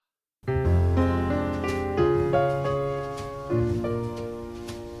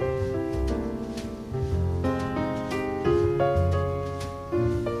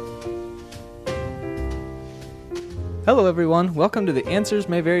Hello, everyone. Welcome to the Answers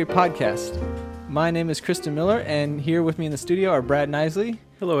May Vary podcast. My name is Kristen Miller, and here with me in the studio are Brad Nisley.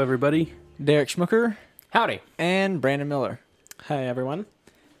 Hello, everybody. Derek Schmucker. Howdy. And Brandon Miller. Hi, everyone.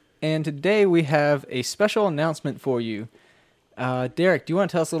 And today we have a special announcement for you. Derek, do you want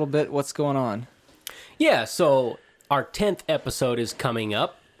to tell us a little bit what's going on? Yeah, so our 10th episode is coming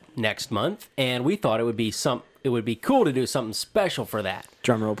up next month, and we thought it would be cool to do something special for that.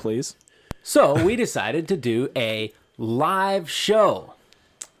 Drum roll, please. So we decided to do a live show.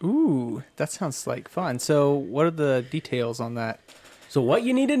 Ooh, that sounds like fun. So what are the details on that? So what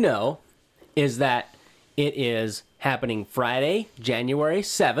you need to know is that it is happening Friday, January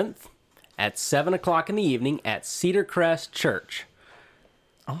 7th at 7 o'clock in the evening at Cedar Crest Church.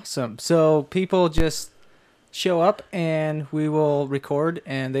 Awesome. So people just show up and we will record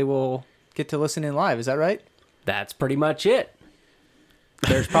and they will get to listen in live. Is that right? That's pretty much it.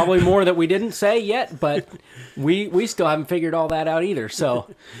 There's probably more that we didn't say yet, but we still haven't figured all that out either. So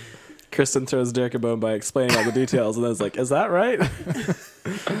Kristen throws Derek a bone by explaining all the details, and then it's like, "Is that right?"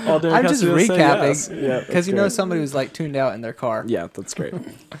 All Derek I'm has just to do is say recapping yes. because you know somebody was like tuned out in their car. Yeah, that's great.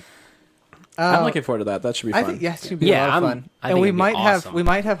 I'm looking forward to that. That should be fun. I think it should be a lot of fun. I And think we it'd be might awesome.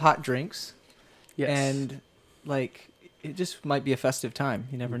 have hot drinks. Yes. And like it just might be a festive time.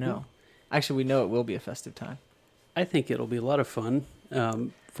 You never know. Actually, we know it will be a festive time. I think it'll be a lot of fun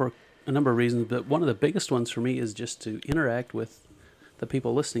for a number of reasons, but one of the biggest ones for me is just to interact with the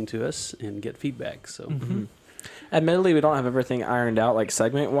people listening to us and get feedback. So, Admittedly, we don't have everything ironed out like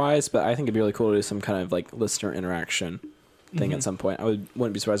segment-wise, but I think it'd be really cool to do some kind of like listener interaction thing at some point.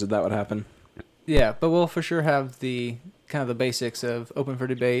 Wouldn't be surprised if that would happen. Yeah, but we'll for sure have the kind of the basics of open for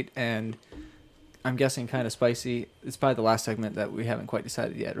debate, and I'm guessing kind of spicy. It's probably the last segment that we haven't quite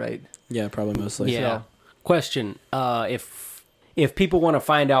decided yet, right? Yeah, probably mostly. yeah. So- Question: If people want to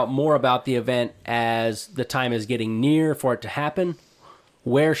find out more about the event as the time is getting near for it to happen,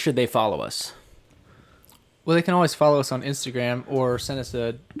 where should they follow us? Well, they can always follow us on Instagram or send us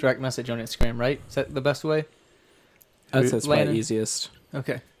a direct message on Instagram, right? Is that the best way? I'd say it's probably Landon? easiest.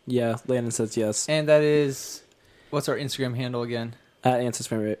 Okay. Yeah, Landon says yes. And that is, what's our Instagram handle again? At Answers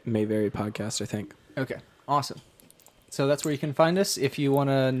May Vary podcast, I think. Okay, awesome. So that's where you can find us if you want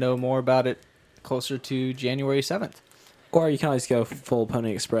to know more about it closer to January 7th. Or you can always go full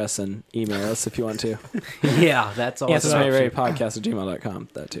Pony Express and email us if you want to. Yeah, that's all. Answers May Vary podcast at gmail.com.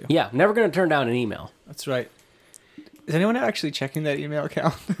 That too. Yeah, never going to turn down an email. That's right. Is anyone actually checking that email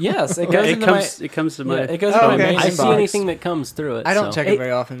account? Yes, it goes into it comes to my. it goes Oh, into my okay. main I see inbox. anything that comes through it. I don't so. check it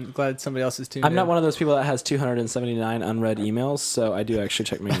very often. Glad somebody else is tuned I'm in. not one of those people that has 279 unread emails, so I do actually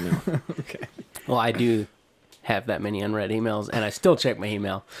check my email. Okay. Well, I do have that many unread emails, and I still check my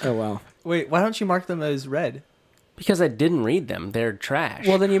email Oh, wow. Wait, why don't you mark them as red? because I didn't read them. They're trash.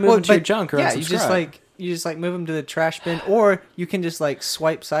 Well, then you move them to your junk or yeah, unsubscribe. you just move them to the trash bin, or you can just like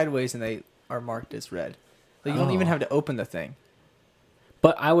swipe sideways and they are marked as red. Like, you don't even have to open the thing.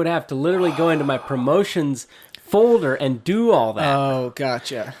 but I would have to literally go into my promotions folder and do all that. Oh,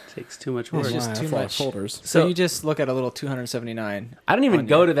 gotcha. Takes too much It's work. just Wow, too that's a lot of much. folders. So So- you just look at a little 279. I don't even on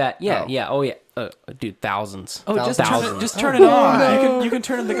go your- to that. Yeah, Oh. yeah. Oh, yeah. Dude, thousands. Oh, just Thousands. turn it on. You can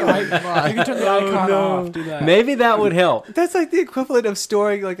turn the icon off. Do that. Maybe that would help. That's like the equivalent of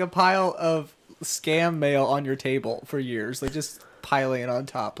storing like a pile of scam mail on your table for years, like just piling it on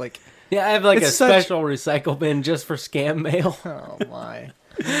top. Like, Yeah, I have like It's a such- special recycle bin just for scam mail. oh my.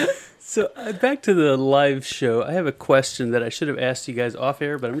 So back to the live show. I have a question that I should have asked you guys off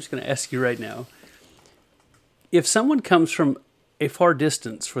air, but I'm just going to ask you right now. If someone comes from a far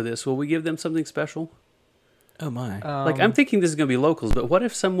distance for this, will we give them something special? Oh, my. Like, I'm thinking this is going to be locals, but what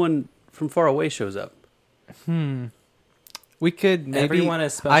if someone from far away shows up? We could maybe. Everyone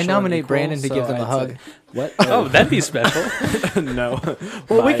is special I and nominate equal, Brandon to so give them a I'd hug. say- What? Oh, that'd be special. no.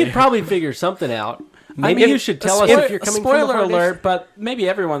 Well, we Bye. could probably figure something out. Maybe I mean, you should tell us spoil- if you're coming spoiler from a far alert, distance. but maybe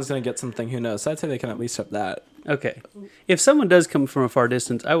everyone's going to get something. Who knows? So I'd say they can at least have that. Okay. If someone does come from a far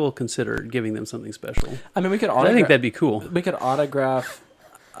distance, I will consider giving them something special. I mean, we could I autograph. think that'd be cool. We could autograph.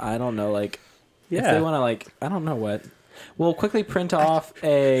 I don't know, like if Yeah. they want to, like I don't know what. We'll quickly print off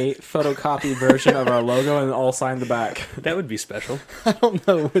a photocopy version of our logo and all sign the back. That would be special. I don't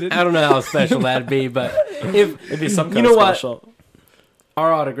know. Would it? I don't know how special that'd be, but if It'd be some kind you know of what, special.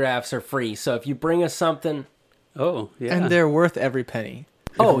 our autographs are free. So if you bring us something, Oh, yeah. And they're worth every penny.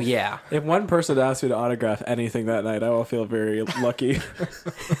 oh yeah, If one person asks me to autograph anything that night, I will feel very lucky.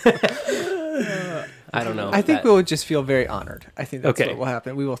 I don't know. I think that- we'll just feel very honored. I think that's Okay. what will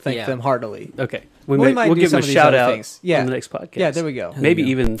happen. We will thank Yeah. them heartily. Okay. We We'll might do give some them of a these shout other out things. Yeah. on the next podcast. Yeah, there we go. Maybe Yeah.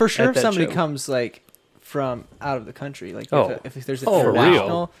 even For sure, at if that somebody show. comes like from out of the country, like Oh. if there's an Oh, for real?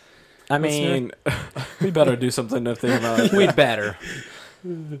 international, I mean, we better do something to think about. We'd better.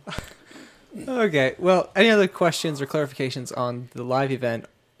 Okay. Well, any other questions or clarifications on the live event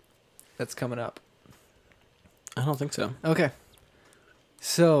that's coming up? I don't think so. Okay.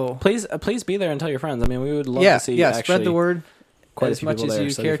 So Please be there and tell your friends. I mean, we would love yeah, to see. yeah. actually Spread the word quite a as few much people as there, you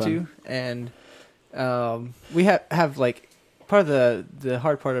so it'd care be fun. to, and we have like part of the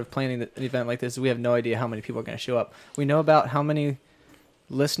hard part of planning an event like this is we have no idea how many people are going to show up. We know about how many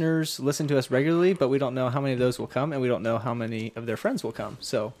listeners listen to us regularly, but we don't know how many of those will come, and we don't know how many of their friends will come.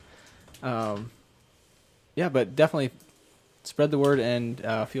 So, yeah, but definitely spread the word and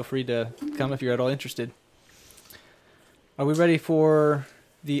feel free to come if you're at all interested. Are we ready for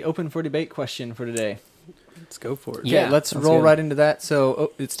the open for debate question for today? Let's go for it. Okay, Yeah, let's sounds roll good. right into that.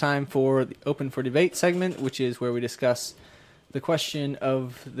 So it's time for the open for debate segment, which is where we discuss the question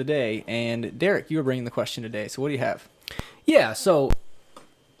of the day. And Derek, you were bringing the question today. So what do you have? Yeah, so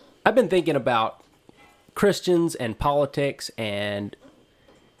I've been thinking about Christians and politics and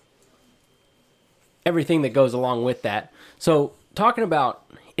everything that goes along with that. So talking about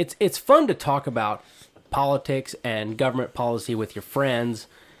it's fun to talk about politics and government policy with your friends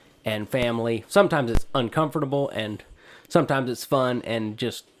and family. Sometimes it's uncomfortable and sometimes it's fun, and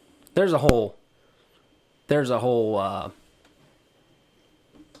just there's a whole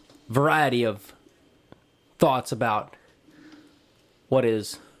variety of thoughts about what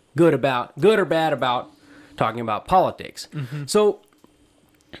is good or bad about talking about politics. So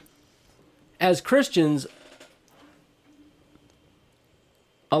as Christians,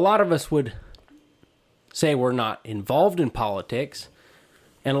 a lot of us would say we're not involved in politics,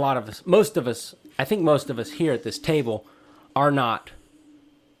 and most of us here at this table are not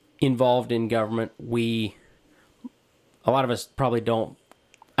involved in government. A lot of us probably don't.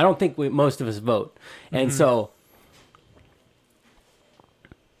 I don't think most of us vote. And so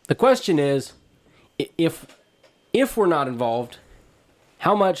the question is, if we're not involved,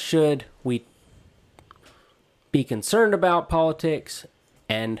 how much should we be concerned about politics,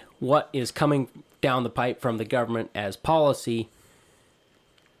 and what is coming down the pipe from the government as policy,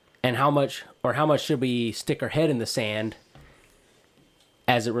 and how much should we stick our head in the sand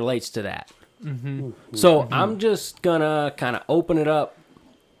as it relates to that? So I'm just gonna kind of open it up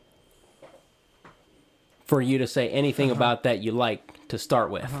for you to say anything about that you like to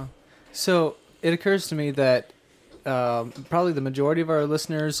start with. So it occurs to me that probably the majority of our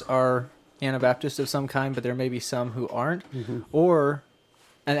listeners are Anabaptist of some kind, but there may be some who aren't, or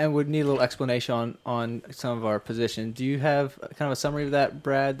and would need a little explanation on some of our position. Do you have kind of a summary of that,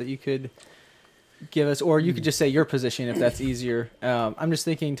 Brad, that you could give us, or you could just say your position if that's easier? I'm just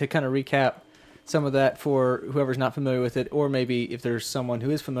thinking to kind of recap some of that for whoever's not familiar with it, or maybe if there's someone who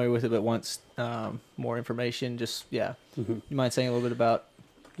is familiar with it but wants more information. Just you mind saying a little bit about?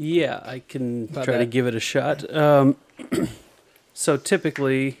 Yeah, I can About try to that. give it a shot. So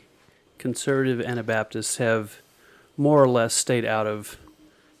typically, conservative Anabaptists have more or less stayed out of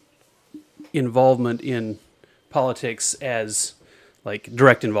involvement in politics as like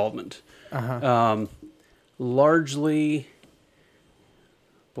direct involvement. Largely,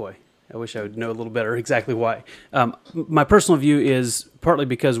 boy, I wish I would know a little better exactly why. My personal view is partly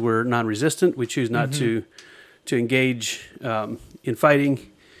because we're non-resistant. We choose not to engage in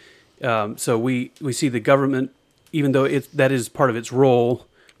fighting. So we see the government, even though that is part of its role,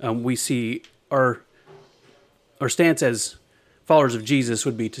 we see our stance as followers of Jesus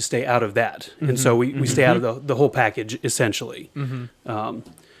would be to stay out of that. And so we stay out of the whole package, essentially.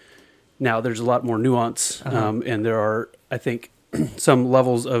 Now, there's a lot more nuance, and there are, I think, some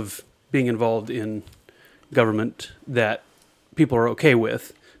levels of being involved in government that people are okay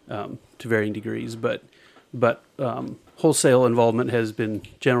with to varying degrees, but wholesale involvement has been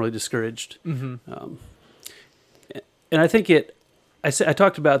generally discouraged. And I think I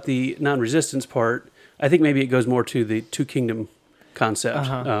talked about the non-resistance part. I think maybe it goes more to the two kingdom concept,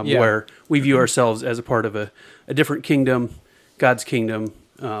 where we view ourselves as a part of a different kingdom, God's kingdom,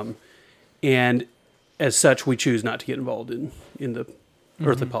 and as such, we choose not to get involved in the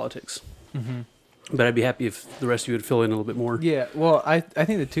earthly politics. But I'd be happy if the rest of you would fill in a little bit more. Yeah, well, I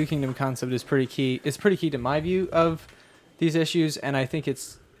think the two kingdom concept is pretty key. It's pretty key to my view of these issues, and I think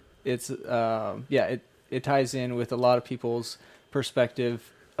it ties in with a lot of people's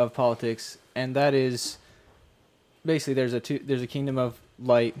perspective of politics, and that is basically there's a kingdom of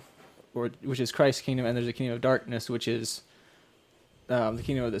light, which is Christ's kingdom, and there's a kingdom of darkness, which is the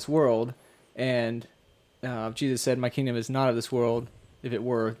kingdom of this world. And Jesus said, "My kingdom is not of this world. If it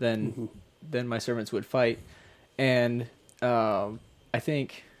were, then my servants would fight." And I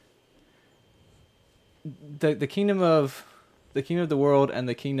think the kingdom of kingdom of the world and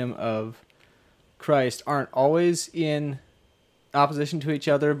the kingdom of Christ aren't always in opposition to each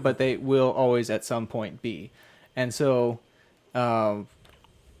other, but they will always at some point be. And so, from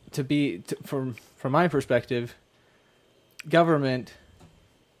my perspective, government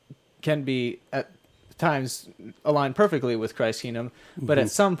can be at times aligned perfectly with Christ's kingdom, but at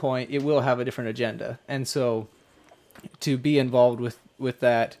some point it will have a different agenda. And so, to be involved with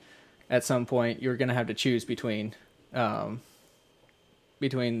that, at some point you're going to have to choose between kind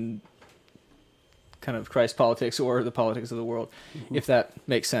of Christ politics or the politics of the world, if that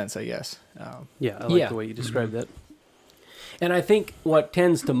makes sense, I guess. Yeah, I like the way you described that. And I think what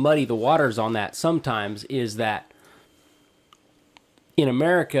tends to muddy the waters on that sometimes is that in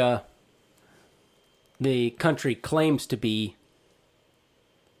America, the country claims to be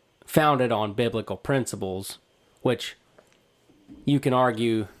founded on biblical principles, which you can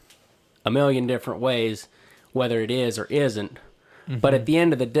argue a million different ways whether it is or isn't. But at the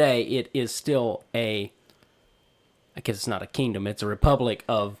end of the day, it is still I guess it's not a kingdom, it's a republic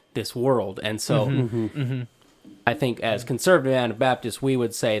of this world. And so I think as conservative Anabaptists, we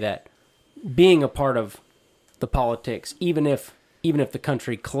would say that being a part of the politics, even if the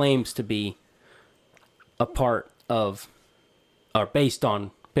country claims to be a part of or based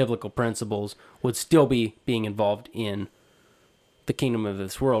on biblical principles, would still be being involved in the kingdom of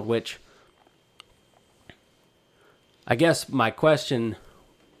this world, which I guess my question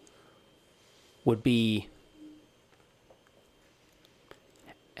would be,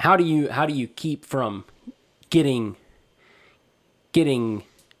 how do you keep from getting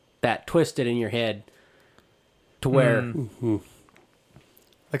that twisted in your head to where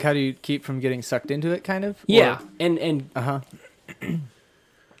Like, how do you keep from getting sucked into it, kind of? yeah, Or- and uh-huh.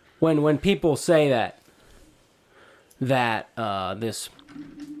 when people say that this.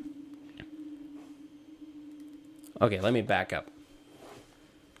 Okay, let me back up.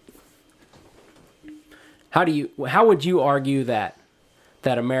 How would you argue that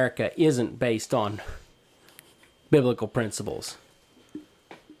America isn't based on biblical principles?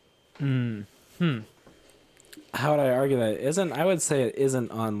 How would I argue that it isn't? I would say it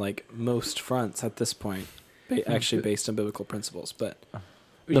isn't on like most fronts at this point, actually based on biblical principles. But Are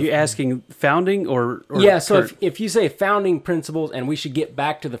you asking founding or yeah, so current? if you say founding principles and we should get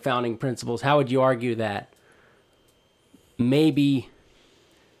back to the founding principles, how would you argue that maybe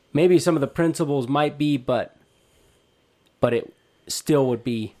some of the principles might be, but it still would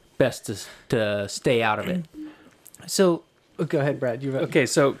be best to stay out of it? So, go ahead, Brad. Okay,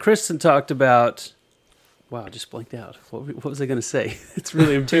 so Kristen talked about. Wow, I just blanked out. What was I going to say? It's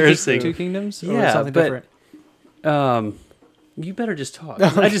really embarrassing. Two kingdoms? Or Yeah, something but- different? You better just talk.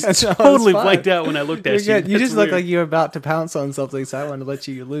 I just That's totally fine. blanked out when I looked at you. You're good. You That's just look weird. like you're about to pounce on something, so I wanted to let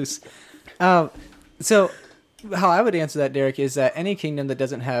you loose. So, how I would answer that, Derek, is that any kingdom that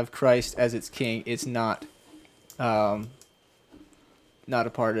doesn't have Christ as its king is not a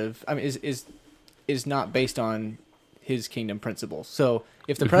part of. I mean, is not based on his kingdom principles. So,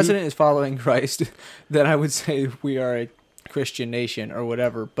 if the president is following Christ, then I would say we are a Christian nation or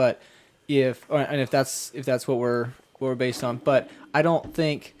whatever. But if that's what we're based on, but I don't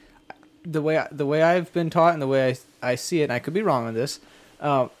think the way I've been taught and the way I see it, and I could be wrong on this,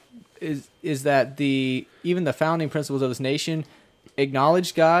 is that even the founding principles of this nation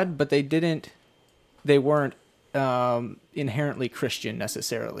acknowledged God, but they weren't inherently Christian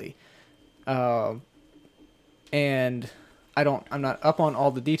necessarily, and I'm not up on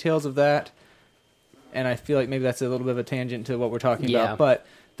all the details of that, and I feel like maybe that's a little bit of a tangent to what we're talking Yeah. about, but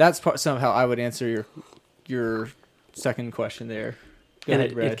that's somehow I would answer your second question there. Go And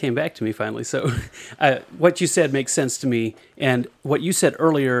ahead, Brad. it came back to me finally. So what you said makes sense to me. And what you said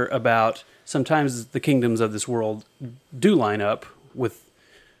earlier about sometimes the kingdoms of this world do line up with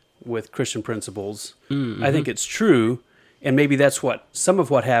Christian principles. I think it's true. And maybe that's some of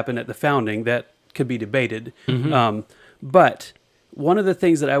what happened at the founding that could be debated. But one of the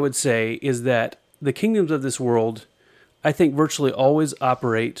things that I would say is that the kingdoms of this world, I think, virtually always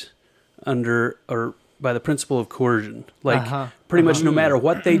operate under or by the principle of coercion. Like pretty much no matter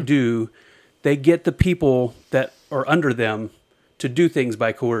what they do, they get the people that are under them to do things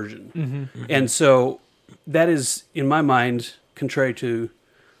by coercion. And so that is, in my mind, contrary to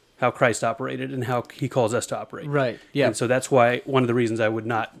how Christ operated and how he calls us to operate. Right. Yeah. And so that's why one of the reasons I would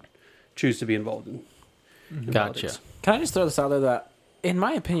not choose to be involved in Gotcha. politics. can I just throw this out there that, in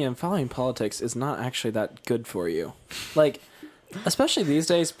my opinion, following politics is not actually that good for you. Like, especially these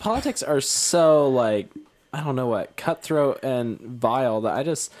days, politics are so, like, I don't know what, cutthroat and vile that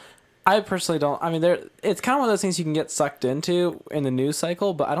I personally don't. I mean, it's kind of one of those things you can get sucked into in the news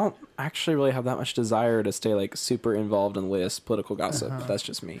cycle, but I don't actually really have that much desire to stay like super involved in the latest political gossip. That's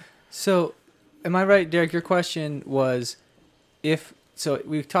just me. So, am I right, Derek? Your question was, so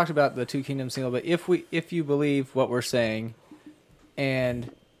we've talked about the Two Kingdoms single, but if you believe what we're saying,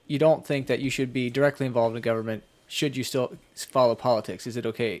 and you don't think that you should be directly involved in government, should you still follow politics? Is it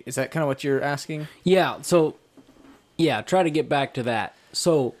okay? Is that kind of what you're asking? Yeah. So, yeah, try to get back to that.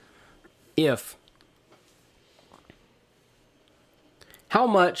 So, how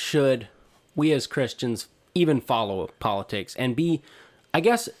much should we as Christians even follow politics and be, I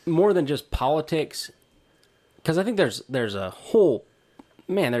guess, more than just politics? Because I think there's a whole,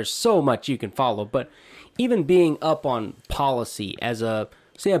 man, there's so much you can follow, but even being up on policy as a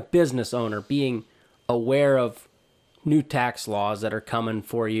business owner, being aware of new tax laws that are coming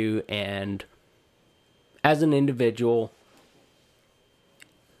for you, and as an individual,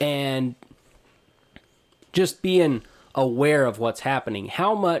 and just being aware of what's happening,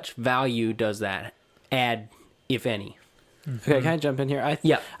 how much value does that add, if any? Okay, can I jump in here?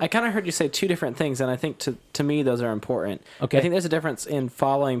 I kind of heard you say two different things, and I think to me those are important. Okay. I think there's a difference in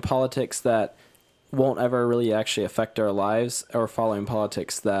following politics that won't ever really actually affect our lives, or following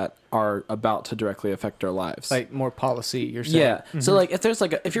politics that are about to directly affect our lives. Like more policy, you're saying? Yeah. So like if there's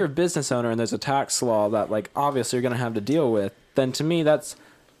if you're a business owner and there's a tax law that like obviously you're going to have to deal with, then to me that's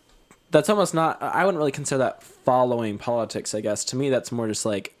almost not, I wouldn't really consider that following politics, I guess. To me, that's more just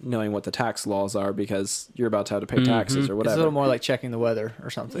like knowing what the tax laws are because you're about to have to pay taxes or whatever. It's a little more like checking the weather or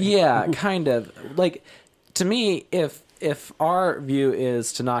something. Yeah, kind of. Like, to me, if our view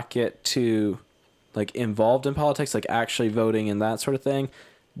is to not get too like involved in politics, like actually voting and that sort of thing,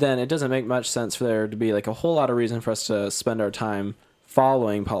 then it doesn't make much sense for there to be like a whole lot of reason for us to spend our time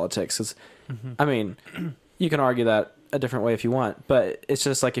following politics. 'Cause, I mean, you can argue that a different way if you want, but it's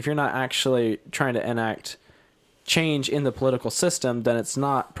just like if you're not actually trying to enact change in the political system, then it's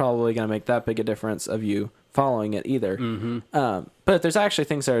not probably going to make that big a difference of you following it either. But if there's actually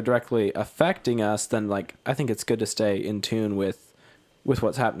things that are directly affecting us, then like I think it's good to stay in tune with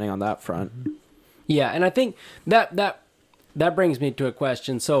what's happening on that front. Yeah, and I think that brings me to a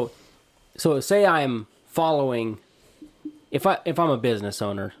question. So say I'm following, if I'm a business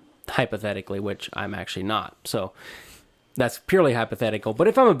owner, hypothetically, which I'm actually not, so that's purely hypothetical. But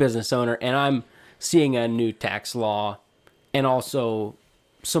if I'm a business owner and I'm seeing a new tax law and also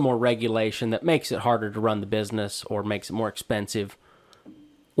some more regulation that makes it harder to run the business or makes it more expensive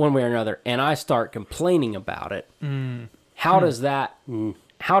one way or another, and I start complaining about it, how does that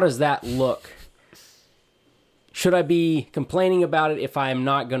look? Should I be complaining about it if I am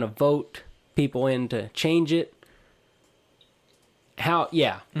not going to vote people in to change it?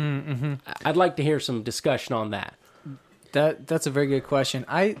 I'd like to hear some discussion on that. That's a very good question.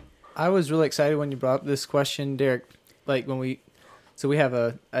 I was really excited when you brought up this question, Derek. Like when we have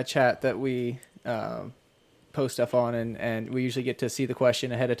a chat that we post stuff on, and we usually get to see the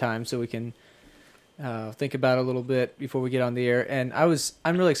question ahead of time so we can think about it a little bit before we get on the air. And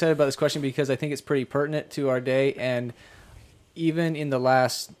I'm really excited about this question because I think it's pretty pertinent to our day. And even in the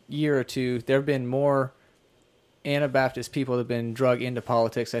last year or two, there have been more Anabaptist people that have been drug into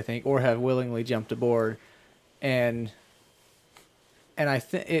politics, I think, or have willingly jumped aboard. And I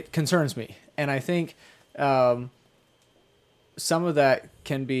think it concerns me. And I think some of that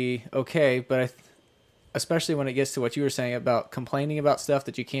can be okay, but especially when it gets to what you were saying about complaining about stuff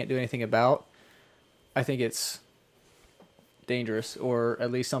that you can't do anything about, I think it's dangerous, or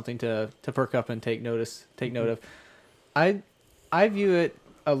at least something to perk up and take note of. I view it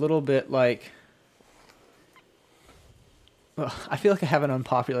a little bit like, well, I feel like I have an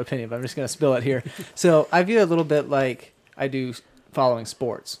unpopular opinion, but I'm just going to spill it here. So I view it a little bit like I do following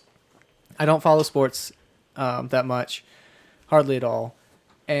sports. I don't follow sports that much, hardly at all.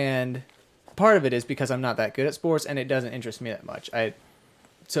 And part of it is because I'm not that good at sports and it doesn't interest me that much. I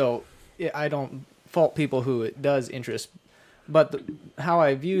don't fault people who it does interest. But how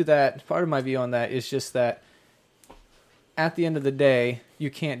I view that, part of my view on that is just that at the end of the day, you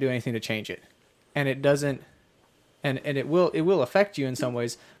can't do anything to change it. And it doesn't, and it will affect you in some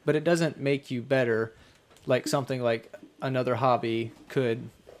ways, but it doesn't make you better. Like something like another hobby could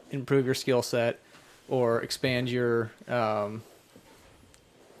improve your skill set or expand your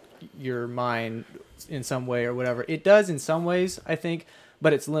mind in some way or whatever. It does in some ways, I think,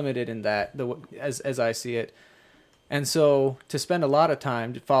 but it's limited in that, as I see it. And so to spend a lot of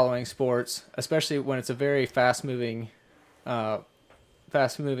time following sports, especially when it's a very fast-moving world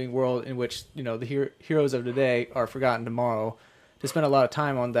in which, you know, the heroes of today are forgotten tomorrow, to spend a lot of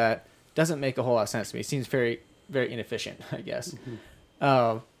time on that doesn't make a whole lot of sense to me. It seems very, very inefficient, I guess.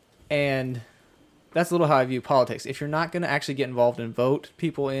 And that's a little how I view politics. If you're not going to actually get involved and vote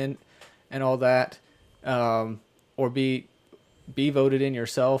people in and all that, or be voted in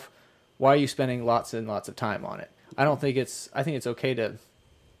yourself, why are you spending lots and lots of time on it? I think it's okay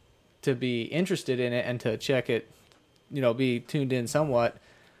to be interested in it and to check it, be tuned in somewhat,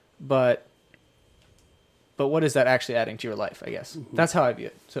 but what is that actually adding to your life, I guess? Mm-hmm. That's how I view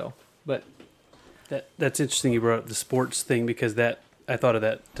it. So, but that's interesting you brought up the sports thing, because I thought of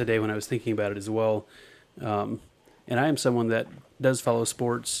that today when I was thinking about it as well. And I am someone that does follow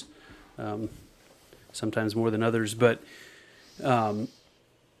sports, sometimes more than others, but so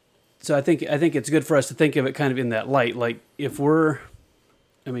I think it's good for us to think of it kind of in that light. Like,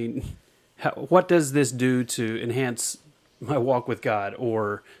 what does this do to enhance my walk with God,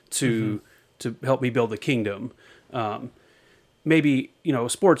 or to help me build the kingdom? Maybe,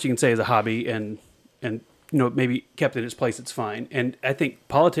 sports you can say is a hobby, and maybe kept in its place, it's fine. And I think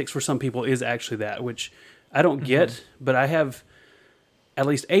politics for some people is actually that, which I don't get, but I have at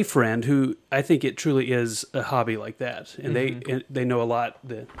least a friend who I think it truly is a hobby like that, and they know a lot,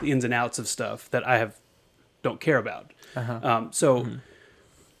 the ins and outs of stuff that I don't care about.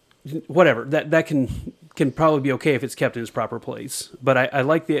 Whatever, that can probably be okay if it's kept in its proper place. But I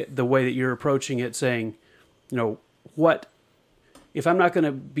like the way that you're approaching it, saying, what if I'm not going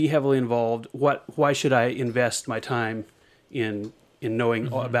to be heavily involved? Why should I invest my time in knowing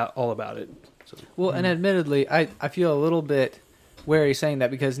all about it? So. Well, and admittedly, I feel a little bit wary saying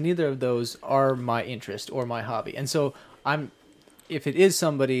that, because neither of those are my interest or my hobby, and so if it is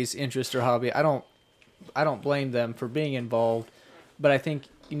somebody's interest or hobby, I don't blame them for being involved, but I think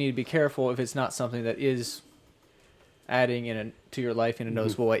you need to be careful if it's not something that is adding to your life in a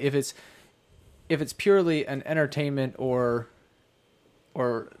noticeable way. If it's purely an entertainment or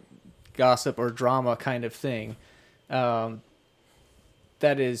gossip or drama kind of thing, that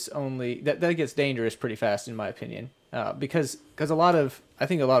is only that gets dangerous pretty fast, in my opinion. Because I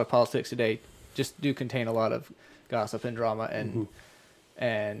think a lot of politics today just do contain a lot of gossip and drama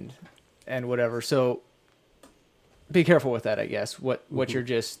and whatever. So be careful with that, I guess. What you're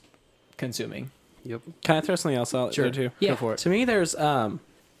just consuming. Yep. Can I throw something else out there too? Yeah. Go for it. To me, there's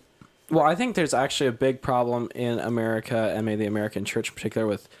I think there's actually a big problem in America, and maybe the American church in particular,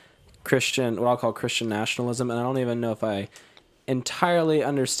 with what I'll call Christian nationalism, and I don't even know if I entirely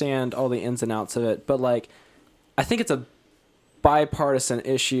understand all the ins and outs of it, but I think it's a bipartisan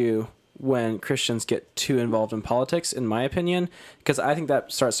issue when Christians get too involved in politics, in my opinion, because I think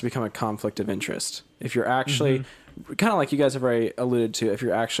that starts to become a conflict of interest. If you're actually, kind of like you guys have already alluded to, if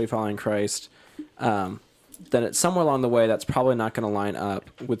you're actually following Christ, then it's somewhere along the way that's probably not going to line up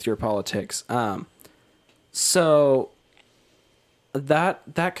with your politics. So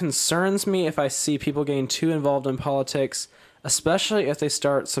that concerns me if I see people getting too involved in politics, especially if they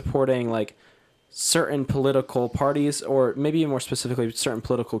start supporting certain political parties, or maybe more specifically certain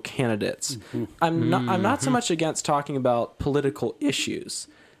political candidates. I'm not so much against talking about political issues.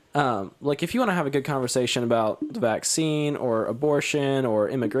 If you want to have a good conversation about the vaccine or abortion or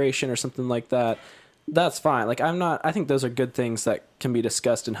immigration or something like that, that's fine. I think those are good things that can be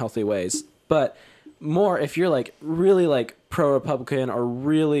discussed in healthy ways. But more if you're really pro-Republican or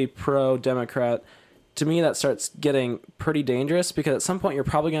really pro-Democrat, to me that starts getting pretty dangerous, because at some point you're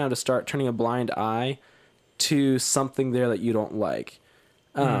probably going to have to start turning a blind eye to something there that you don't like.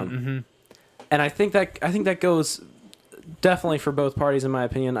 And I think that goes definitely for both parties, in my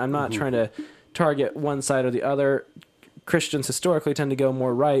opinion. I'm not trying to target one side or the other. Christians historically tend to go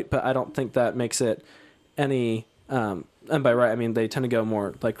more right, but I don't think that makes it any, and by right, I mean they tend to go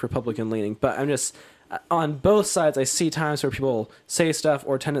more Republican leaning. But I'm just, on both sides, I see times where people say stuff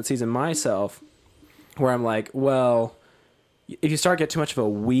or tendencies in myself where I'm like, well, if you start to get too much of a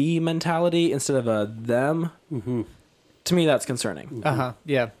we mentality instead of a them, to me that's concerning.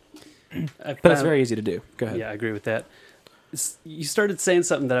 Yeah. But it's very easy to do. Go ahead. Yeah, I agree with that. You started saying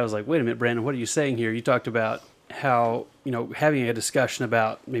something that I was like, wait a minute, Brandon, what are you saying here? You talked about how, having a discussion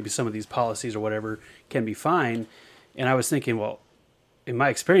about maybe some of these policies or whatever can be fine. And I was thinking, well, in my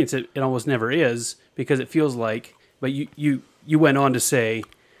experience, it almost never is, because it feels like, but you went on to say,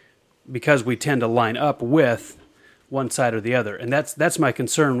 because we tend to line up with one side or the other. And that's my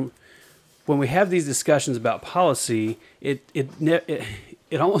concern. When we have these discussions about policy, it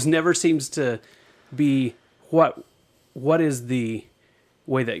almost never seems to be what is the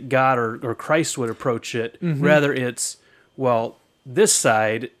way that God or Christ would approach it. Rather, it's, well, this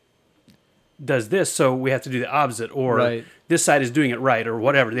side does this, so we have to do the opposite, or this side is doing it right, or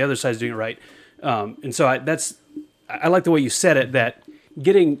whatever, the other side is doing it right. And so I like the way you said it, that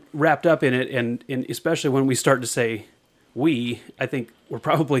getting wrapped up in it, and especially when we start to say, I think we're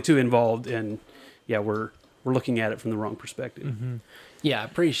probably too involved, and yeah, we're looking at it from the wrong perspective. Yeah, I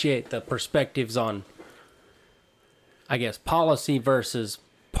appreciate the perspectives on, I guess, policy versus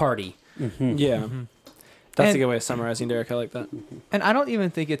party. Yeah. That's And- a good way of summarizing, Derek. I like that. And I don't even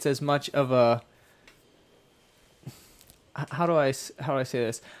think it's as much of a how do I say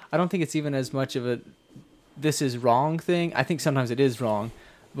this? I don't think it's even as much of a this is wrong thing. I think sometimes it is wrong,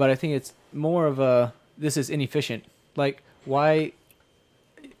 but I think it's more of a this is inefficient. Like why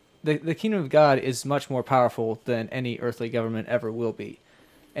the kingdom of God is much more powerful than any earthly government ever will be.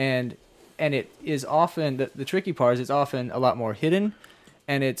 And it is often the tricky part is it's often a lot more hidden,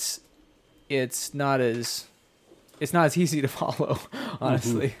 and it's not as easy to follow,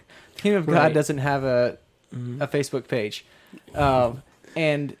 honestly. The kingdom of God Right. doesn't have a Facebook page,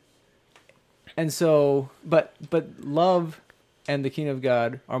 and so but love and the kingdom of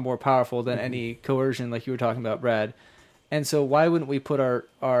God are more powerful than any coercion, like you were talking about, Brad. And so why wouldn't we put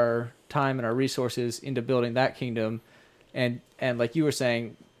our time and our resources into building that kingdom, and like you were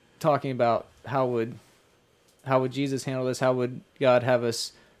saying, talking about how would Jesus handle this? How would God have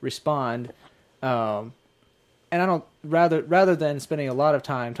us respond? And I don't rather than spending a lot of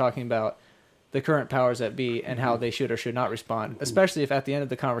time talking about the current powers that be and how they should or should not respond, especially if at the end of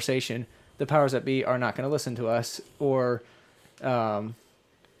the conversation the powers that be are not going to listen to us, or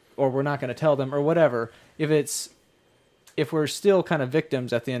we're not going to tell them, or whatever. If we're still kind of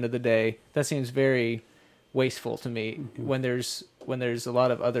victims at the end of the day, that seems very wasteful to me. When there's a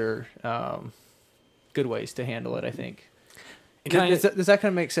lot of other good ways to handle it, I think. Does that kind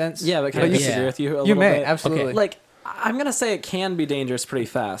of make sense? Yeah, but can I Yeah. disagree with you a You little may bit? absolutely. Okay. Like, I'm gonna say it can be dangerous pretty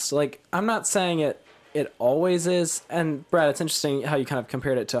fast. Like, I'm not saying it always is. And Brad, it's interesting how you kind of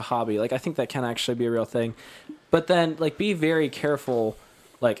compared it to a hobby. Like, I think that can actually be a real thing. But then, like, be very careful,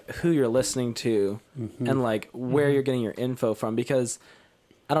 like, who you're listening to and like where you're getting your info from, because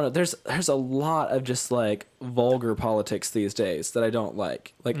I don't know. There's a lot of just like vulgar politics these days that I don't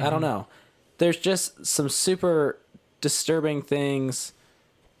like. Like, I don't know. There's just some super disturbing things.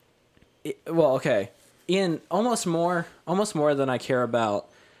 Well, okay. In almost more than I care about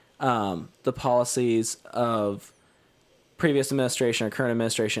the policies of previous administration or current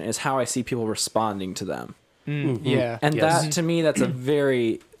administration is how I see people responding to them. Yeah. And Yes. that to me, that's a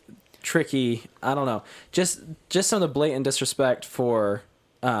very tricky. I don't know. Just some of the blatant disrespect for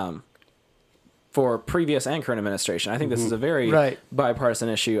previous and current administration. I think this is a very Right. bipartisan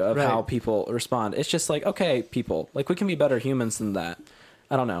issue of Right. how people respond. It's just like, okay, people, like, we can be better humans than that.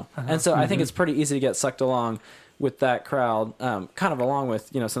 I don't know. And so I think it's pretty easy to get sucked along with that crowd, kind of along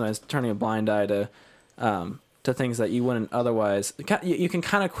with, sometimes turning a blind eye to things that you wouldn't otherwise. You can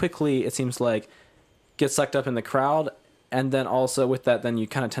kind of quickly, it seems like, get sucked up in the crowd. And then also with that, then you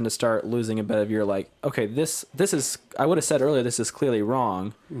kind of tend to start losing a bit of your, like, okay, this is, I would have said earlier, this is clearly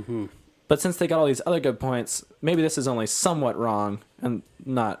wrong. But since they got all these other good points, maybe this is only somewhat wrong and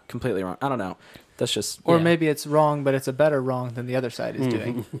not completely wrong. I don't know. That's just, Or Yeah. maybe it's wrong, but it's a better wrong than the other side is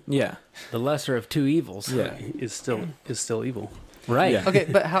doing. yeah. The lesser of two evils. Yeah. Is still evil. Right. Yeah. Okay,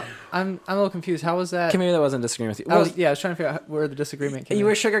 but how? I'm a little confused. How was that? Okay, maybe that wasn't disagreeing with you. I was trying to figure out where the disagreement came. You in.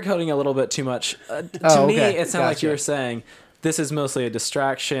 were sugarcoating a little bit too much. To Oh, me, okay. it sounded like you Gotcha. were saying this is mostly a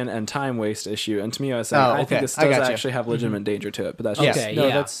distraction and time waste issue. And to me, I was saying Oh, I okay. think this I does gotcha. actually have legitimate danger to it. But that's Yes. just Okay, No,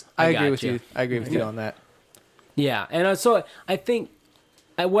 yeah. that's. I I agree with gotcha. you. I agree with you on that. Yeah, and so I think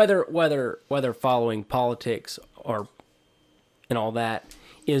whether following politics or and all that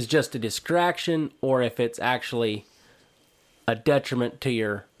is just a distraction, or if it's actually a detriment to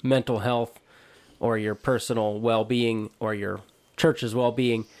your mental health or your personal well-being or your church's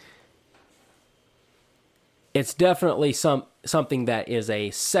well-being, it's definitely something that is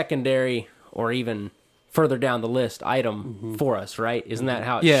a secondary or even further down the list item for us, right? Isn't that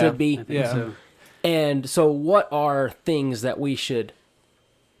how it Yeah. should be? I think so. And so what are things that we should,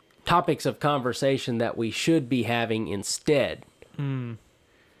 topics of conversation that we should be having instead?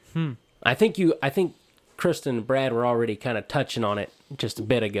 I think Kristen and Brad were already kind of touching on it just a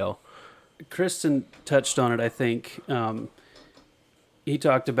bit ago. Kristen touched on it, I think. He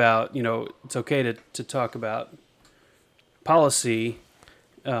talked about, it's okay to talk about policy,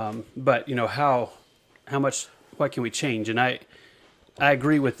 but, how much, what can we change? And I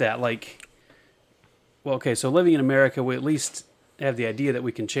agree with that. Like, well, okay, so living in America, we at least have the idea that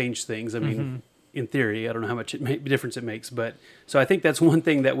we can change things. I mean, in theory, I don't know how much difference it makes, but so I think that's one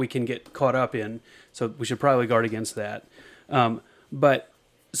thing that we can get caught up in. So we should probably guard against that. But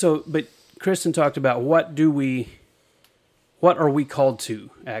Kristen talked about what are we called to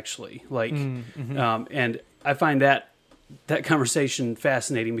actually, like, and I find that that conversation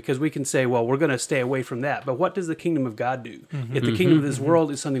fascinating because we can say, well, we're going to stay away from that. But what does the kingdom of God do? If the kingdom of this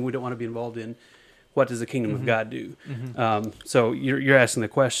world is something we don't want to be involved in, what does the kingdom of God do? So you're asking the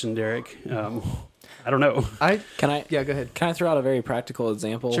question, Derek. I don't know. Yeah, go ahead. Can I throw out a very practical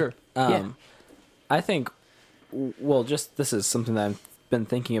example? Sure. I think, well, just this is something that I've been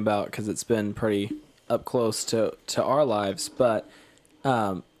thinking about because it's been pretty up close to our lives. But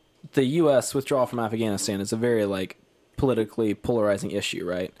the U.S. withdrawal from Afghanistan is a very politically polarizing issue,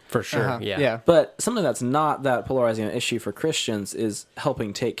 right? For sure. Uh-huh. Yeah. But something that's not that polarizing an issue for Christians is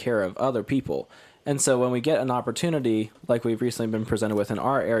helping take care of other people. And so when we get an opportunity, like we've recently been presented with in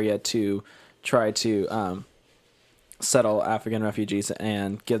our area, to try to settle African refugees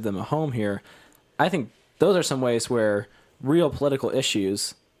and give them a home here, I think those are some ways where real political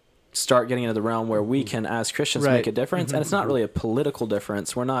issues start getting into the realm where we can, as Christians, make a difference. And it's not really a political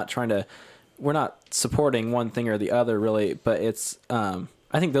difference. We're not supporting one thing or the other, really, but it's, I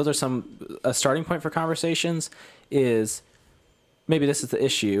think those are a starting point for conversations is maybe this is the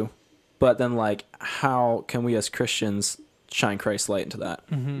issue, but then how can we as Christians shine Christ's light into that?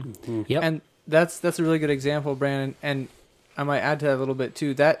 Yep. And that's a really good example, Brandon. And I might add to that a little bit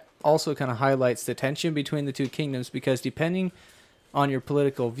too. That also kind of highlights the tension between the two kingdoms, because depending on your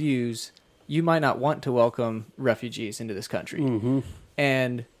political views, you might not want to welcome refugees into this country.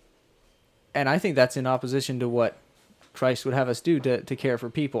 And I think that's in opposition to what Christ would have us do to care for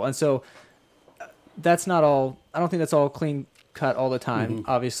people. And so that's not all. I don't think that's all clean cut all the time,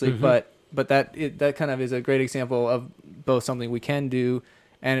 obviously, but that kind of is a great example of both something we can do,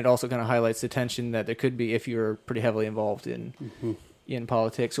 and it also kind of highlights the tension that there could be if you're pretty heavily involved in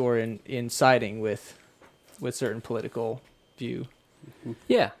politics or in siding with certain political view.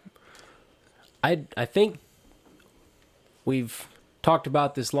 Yeah. I think we've talked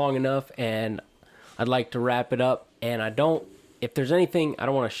about this long enough, and I'd like to wrap it up. And if there's anything, I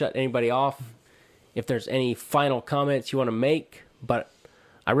don't want to shut anybody off. If there's any final comments you want to make, but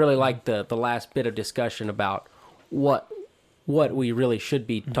I really like the last bit of discussion about what we really should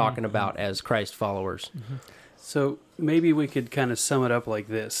be talking about as Christ followers. So maybe we could kind of sum it up like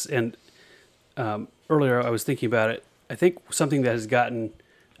this. And earlier I was thinking about it. I think something that has gotten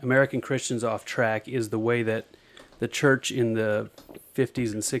American Christians off track is the way that the church in the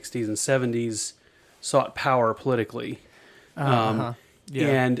 50s and 60s and 70s sought power politically.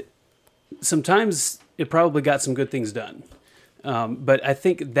 And sometimes it probably got some good things done. But I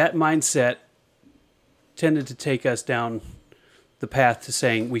think that mindset tended to take us down the path to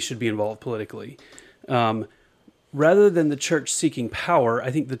saying we should be involved politically. Rather than the church seeking power, I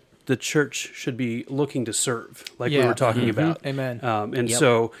think the church should be looking to serve, like we were talking about. Amen.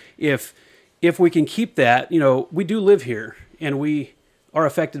 So if we can keep that, we do live here, and we are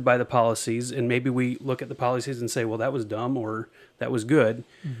affected by the policies, and maybe we look at the policies and say, well, that was dumb or that was good.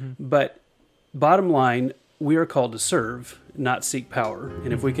 But bottom line, we are called to serve, not seek power.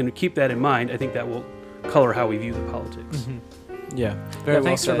 And if we can keep that in mind, I think that will color how we view the politics. Yeah. Very well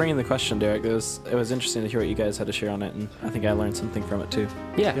thanks said. for bringing the question, Derek. It was interesting to hear what you guys had to share on it, and I think I learned something from it too.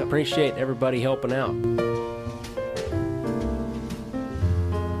 Yeah, appreciate everybody helping out.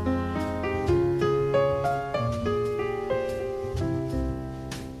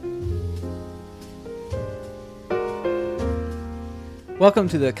 Welcome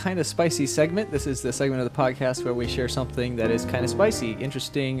to the Kind of Spicy segment. This is the segment of the podcast where we share something that is kind of spicy,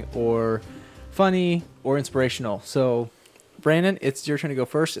 interesting, or funny, or inspirational. So, Brandon, it's your turn to go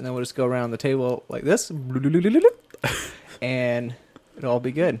first, and then we'll just go around the table like this, and it'll all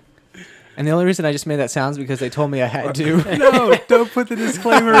be good. And the only reason I just made that sound is because they told me I had to. No, don't put the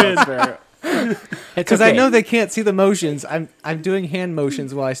disclaimer in. Because I know they can't see the motions. I'm doing hand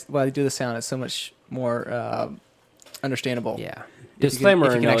motions while I do the sound. It's so much more understandable. Yeah. If Disclaimer,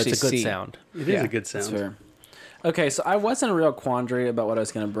 you can no, actually it's a good see. sound. It is a good That's sound. fair. Okay, so I was in a real quandary about what I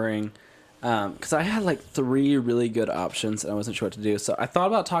was going to bring, because I had 3 really good options, and I wasn't sure what to do. So I thought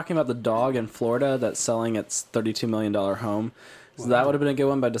about talking about the dog in Florida that's selling its $32 million home. So that would have been a good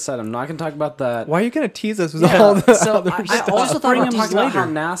one, but I decided I'm not going to talk about that. Why are you going to tease us with all the So other I stuff? also thought Bring about them talking about how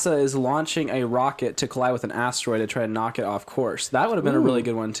later. NASA is launching a rocket to collide with an asteroid to try to knock it off course. That would have been a really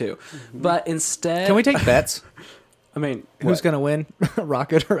good one too. But instead, Can we take bets? I mean, Who's going to win,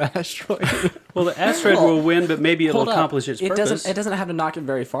 rocket or asteroid? Well, the asteroid will win, but maybe it'll Hold up. accomplish its purpose. It doesn't have to knock it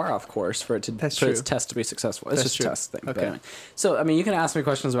very far off course for it to That's for its true. test to be successful. It's That's just true. a test thing. But Okay. anyway. So I mean, you can ask me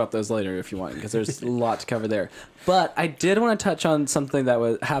questions about those later if you want, because there's a lot to cover there. But I did want to touch on something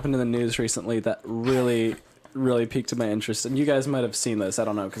that happened in the news recently that really, really piqued my interest, and you guys might have seen this. I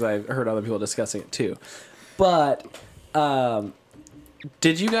don't know, because I heard other people discussing it too. But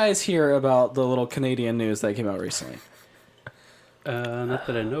did you guys hear about the little Canadian news that came out recently? Not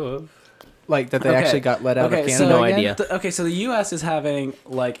that I know of. Like that they Okay. actually got let out of Canada No again? idea. Okay, so the U.S. is having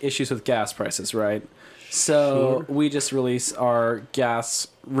like issues with gas prices, right? So we just release our gas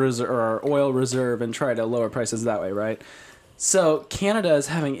reserve or our oil reserve and try to lower prices that way, right? So Canada is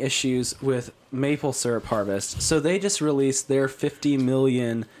having issues with maple syrup harvest. So they just released their 50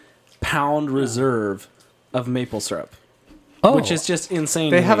 million pound reserve of maple syrup, which is just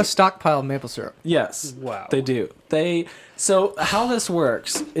insane. They to have me. a stockpile of maple syrup. Yes. Wow. They do. So how this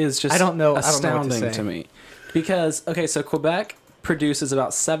works is just I don't know what to astounding say. to me. Because so Quebec produces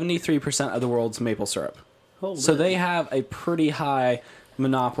about 73% of the world's maple syrup. Hold So it. they have a pretty high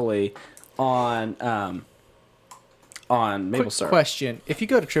monopoly on maple Quick syrup. question: if you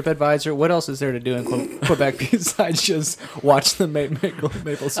go to TripAdvisor, what else is there to do in Quebec besides just watch the maple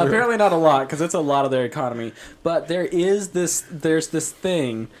syrup? Apparently not a lot because it's a lot of their economy. But there's this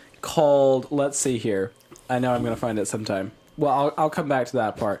thing called, let's see here. I know I'm going to find it sometime. Well, I'll come back to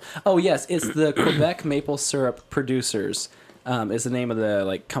that part. Oh yes, it's the Quebec Maple Syrup Producers. Is the name of the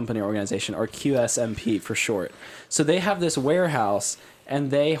like company organization, or QSMP for short. So they have this warehouse and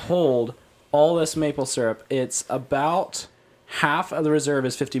they hold all this maple syrup. It's about half of the reserve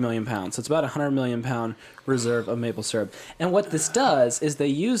is 50 million pounds. So it's about a 100 million pound reserve of maple syrup. And what this does is they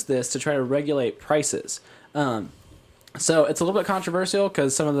use this to try to regulate prices. So it's a little bit controversial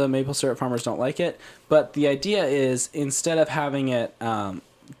because some of the maple syrup farmers don't like it. But the idea is instead of having it,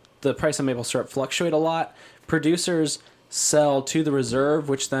 the price of maple syrup fluctuate a lot, producers sell to the reserve,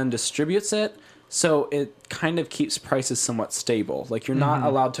 which then distributes it. So it kind of keeps prices somewhat stable. Like you're not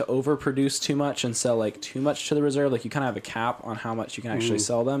allowed to overproduce too much and sell like too much to the reserve. Like you kind of have a cap on how much you can actually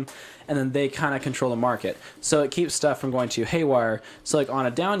sell them. And then they kind of control the market. So it keeps stuff from going to haywire. So like on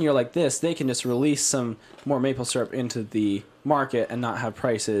a down year like this, they can just release some more maple syrup into the market and not have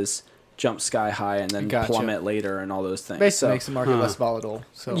prices jump sky high and then Gotcha. plummet later and all those things. Basically So, makes the market less volatile.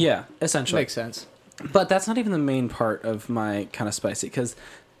 So yeah, essentially. makes sense. But that's not even the main part of my kind of spicy, because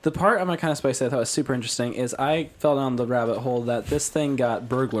the part of my kind of spicy I thought was super interesting is I fell down the rabbit hole that this thing got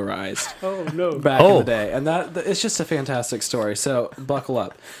burglarized Oh no. back in the day, and that it's just a fantastic story. So buckle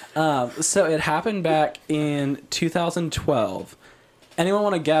up. So it happened back in 2012. Anyone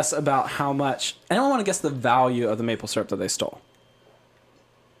want to guess about how much? Anyone want to guess the value of the maple syrup that they stole?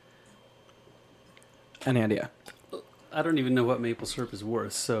 Any idea? I don't even know what maple syrup is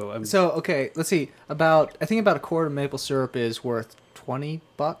worth, so I'm. So okay, let's see. I think about a quart of maple syrup is worth $20,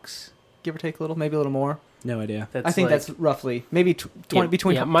 give or take a little, maybe a little more. No idea. that's I think like- that's roughly maybe 20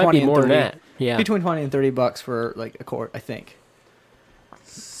 between yeah, it 20 might be and more 30. than that. Yeah. Between 20 and $30 for like a quart, I think.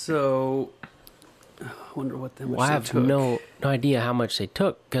 So. I wonder what that. Well, I have no idea how much they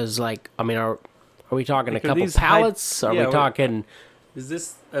took because, like, I mean, are we talking Like, a are couple these high- pallets? Are yeah, we what- talking Is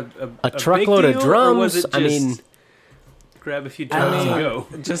this a big truckload of deal, or was drums? it I just mean, grab a few drums and go.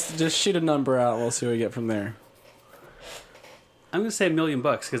 Just shoot a number out. We'll see what we get from there. I'm gonna say $1 million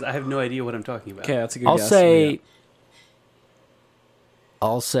because I have no idea what I'm talking about. Okay, that's a good I'll guess. say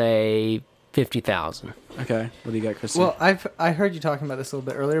 50,000. Okay, what do you got, Christian? Well, I heard you talking about this a little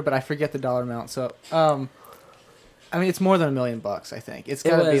bit earlier, but I forget the dollar amount. So, I mean, it's more than $1 million. I think it's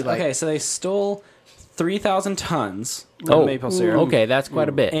got to be like okay. So they stole 3,000 tons of Oh, maple syrup. okay, that's quite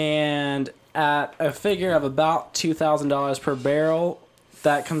a bit. And at a figure of about $2,000 per barrel,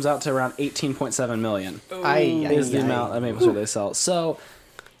 that comes out to around 18.7 million. Is the amount of maple syrup they sell. So,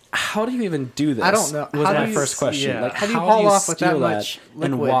 how do you even do this? I don't know. Was How my do you- first question. yeah. Like, How do you haul off with that steal much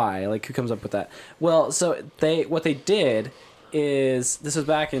and liquid? why? Like, who comes up with that? Well, so what they did is, this was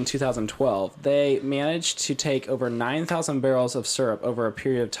back in 2012. They managed to take over 9,000 barrels of syrup over a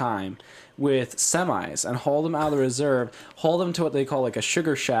period of time with semis and haul them out of the reserve, haul them to what they call like a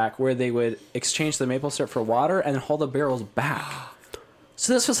sugar shack, where they would exchange the maple syrup for water and then haul the barrels back.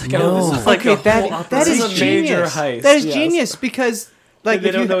 So this was like okay, that this is is a major genius. heist, That is yes. genius because like They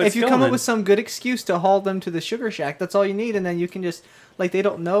if don't know you it's if you come up going. with some good excuse to haul them to the sugar shack, that's all you need, and then you can just like they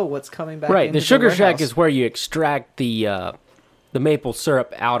don't know what's coming back. Right, into the sugar shack warehouse. is where you extract the maple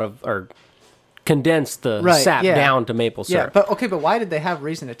syrup out of, or condense the Right, sap yeah. down to maple Yeah, syrup. but why did they have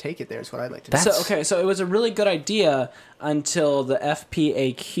reason to take it there? Is what I'd like to know. So it was a really good idea until the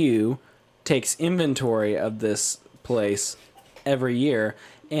FPAQ takes inventory of this place every year.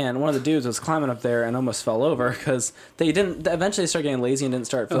 And one of the dudes was climbing up there and almost fell over because they didn't. Eventually, they started getting lazy and didn't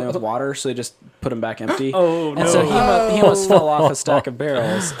start filling with water, so they just put him back empty. Oh, And so he almost fell off a stack of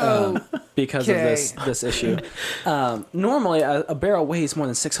barrels because Okay. of this issue. Normally, a barrel weighs more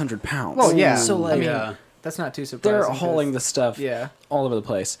than 600 pounds. Well, yeah. So like, I mean, Yeah. that's not too surprising. they're 'cause- hauling the stuff Yeah. all over the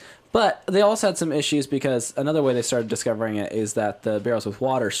place. But they also had some issues because another way they started discovering it is that the barrels with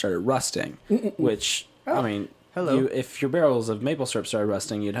water started rusting, which, I mean, Hello. if your barrels of maple syrup started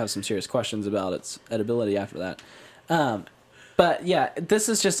rusting, you'd have some serious questions about its edibility after that. But yeah, this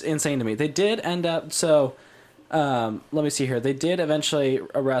is just insane to me. They did end up let me see here. They did eventually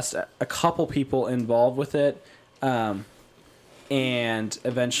arrest a couple people involved with it, and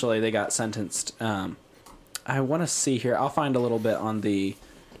eventually they got sentenced. I want to see here. I'll find a little bit on the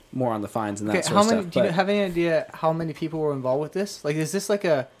fines and that Okay, sort how of many? stuff. Do you but- have any idea how many people were involved with this? Like, is this like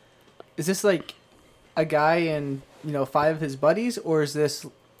a guy and 5 of his buddies, or is this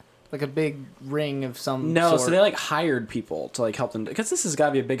like a big ring of some No, sort? so they like hired people to like help them because this has got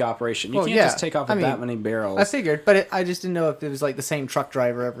to be a big operation. You Well, can't yeah. just take off I with that mean, many barrels. I figured, but I just didn't know if it was like the same truck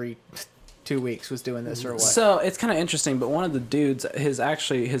driver every 2 weeks was doing this or what. So it's kind of interesting, but one of the dudes, his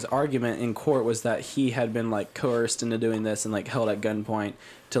argument in court was that he had been like coerced into doing this and like held at gunpoint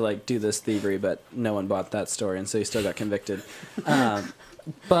to like do this thievery, but no one bought that story, and so he still got convicted.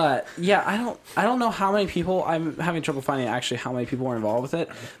 But yeah, I don't know how many people. I'm having trouble finding actually how many people were involved with it.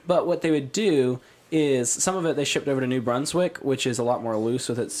 But what they would do is some of it they shipped over to New Brunswick, which is a lot more loose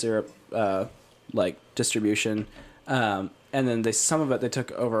with its syrup like distribution. And then some of it they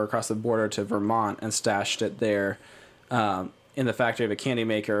took over across the border to Vermont and stashed it there in the factory of a candy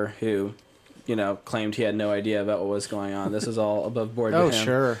maker who, claimed he had no idea about what was going on. This is all above board oh with him.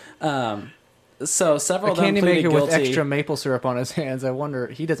 sure, So several a of them candy pleaded maker with guilty. extra maple syrup on his hands. I wonder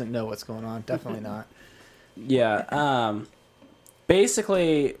he doesn't know what's going on. Definitely not. Yeah.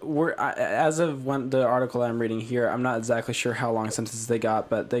 Basically, as of the article I'm reading here, I'm not exactly sure how long sentences they got,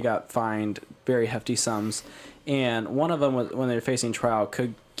 but they got fined very hefty sums, and one of them, when they were facing trial,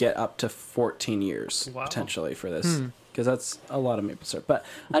 could get up to 14 years potentially for this, because that's a lot of maple syrup. But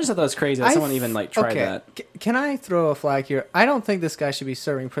I just thought that was crazy that someone even like tried that. Can I throw a flag here? I don't think this guy should be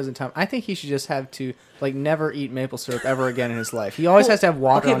serving prison time. I think he should just have to like never eat maple syrup ever again in his life. He always has to have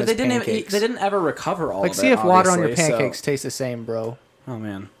water on but his they didn't pancakes. they didn't ever recover all like of it. see if water on your obviously, so- pancakes tastes the same, bro. Oh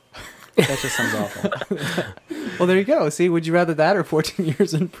man, that just sounds awful. Well, there you go. See, would you rather that or 14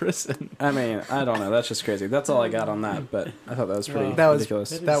 years in prison? I mean, I don't know. That's just crazy. That's all I got on that. But I thought that was pretty That was ridiculous.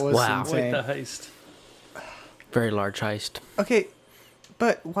 that was Wow. Quite insane. the heist. Very large heist. Okay,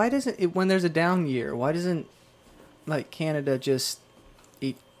 but why doesn't it when there's a down year? Why doesn't like Canada just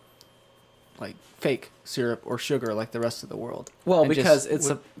eat like fake syrup or sugar like the rest of the world? Well, And because just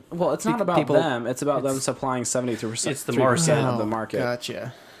it's not about people- them. It's about them it's- supplying 73%. It's the market. of the market.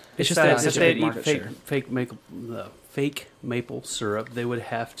 Gotcha. It's just If that such a they'd big eat market share. fake maple syrup, they would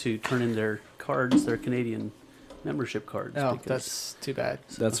have to turn in their cards, their Canadian membership cards. Oh, because that's too bad.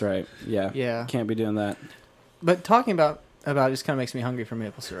 That's right. Yeah. Yeah. Can't be doing that. But talking about it just kind of makes me hungry for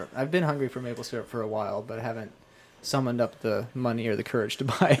maple syrup. I've been hungry for maple syrup for a while, but I haven't summoned up the money or the courage to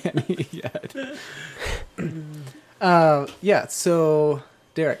buy any yet. Yeah. So,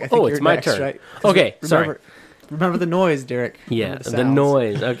 Derek, I think Oh, you're it's my next, turn. right? 'Cause Okay, sorry. Remember the noise, Derek. Yeah, Remember the sounds.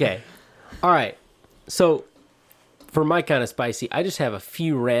 noise. Okay. All right. So, for my kind of spicy, I just have a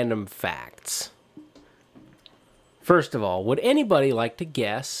few random facts. First of all, would anybody like to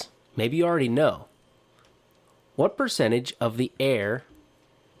guess? Maybe you already know. What percentage of the air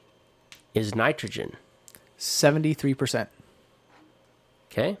is nitrogen? 73%.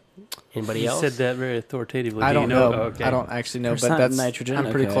 Okay. Anybody You else? said that very authoritatively. I Do don't you know. Oh, okay. I don't actually know, but Percent that's nitrogen. I'm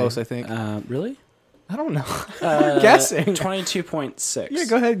pretty okay. close, I think. Really? I don't know. Guessing. 22.6. Yeah,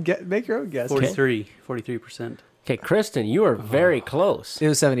 go ahead. Make your own guess. 43%. Okay, Kristen, you are very close. It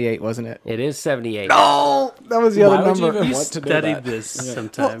was 78, wasn't it? It is 78. Oh, that was the Why other would you number. even You want to know studied that? this Well,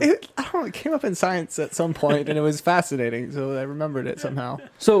 sometime. I don't know. It came up in science at some point, and it was fascinating, so I remembered it somehow,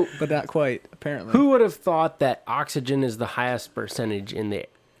 So, but not quite, apparently. who would have thought that oxygen is the highest percentage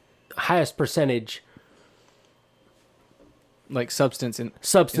Like substance in...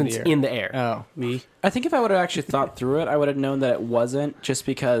 substance air. in the air? Oh. Me? I think if I would have actually thought through it, I would have known that it wasn't, just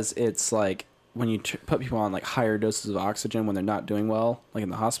because it's like when you put people on like higher doses of oxygen when they're not doing well, like in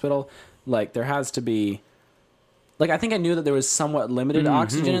the hospital, like there has to be, like I think I knew that there was somewhat limited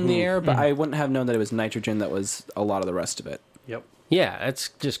oxygen in the air, but I wouldn't have known that it was nitrogen that was a lot of the rest of it. Yep. Yeah, that's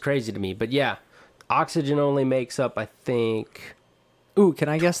just crazy to me. But yeah, oxygen only makes up, I think. Ooh, can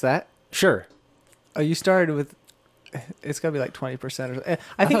I guess that? Sure. Oh, you started with... It's got to be like 20% or something. I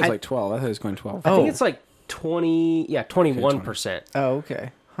I think... thought it was like 12. I thought it was going 12. I think Oh. it's like 21%. Oh,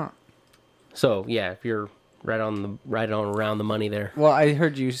 okay. Huh. So yeah, if you're right on around the money there. Well, I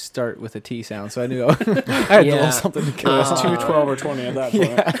heard you start with a T sound, so I knew I had a Yeah. little something to It go. was 2, 12, or 20 at that point.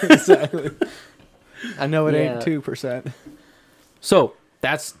 Yeah, exactly. I know it Yeah. ain't 2%. So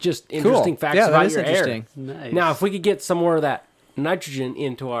that's just interesting Cool. facts Yeah, that about is your interesting. air. Nice. Now, if we could get some more of that nitrogen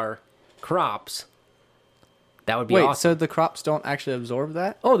into our crops, that would be Wait, awesome. so the crops don't actually absorb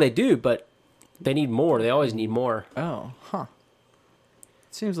that? Oh, they do, but They need more. They always need more. Oh, huh.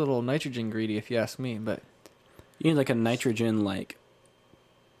 Seems a little nitrogen greedy if you ask me, but You need like a nitrogen like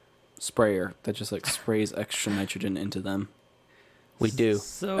sprayer that just like sprays extra nitrogen into them. We do.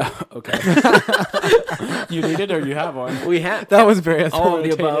 So Okay. You need it or you have one? We have that was very all of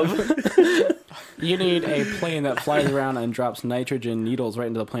the authoritative. above. You need a plane that flies around and drops nitrogen needles right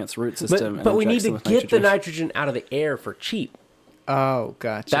into the plant's root system. But and we need injects to them with get the nitrogen out of the air for cheap. Oh,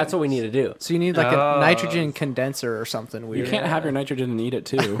 gotcha. That's what we need to do. So you need like Oh. a nitrogen condenser or something You weird. can't have your nitrogen and eat it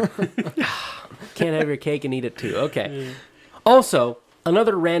too. Can't have your cake and eat it too. Okay. Also,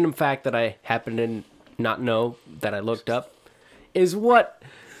 another random fact that I happen to not know that I looked up is what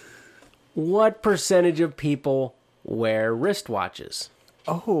percentage of people wear wristwatches?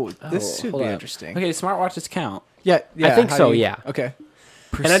 Oh, this should Hold be up. interesting. Okay, smartwatches count. Yeah, yeah. think how so, do you- yeah. Okay.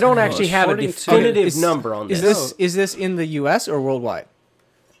 And I don't actually have a According to- definitive Is- number on this. Is this in the U.S. or worldwide?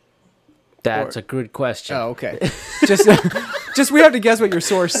 That's a good question. Oh, okay. just we have to guess what your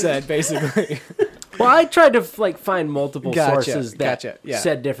source said, basically. Well, I tried to find multiple Gotcha, sources that gotcha, yeah.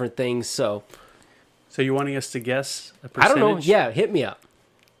 said different things. So you're wanting us to guess a I percentage? don't know. Yeah, hit me up.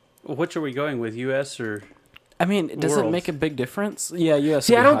 Well, which are we going with, U.S. or? I mean, does it World. make a big difference? Yeah, U.S.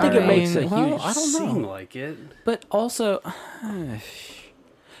 See, would I be don't think it higher. makes a Well, huge. I don't know. Seem like it. But also,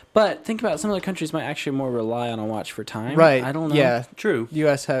 but think about it, some of the countries might actually more rely on a watch for time. Right. I don't know. Yeah. True.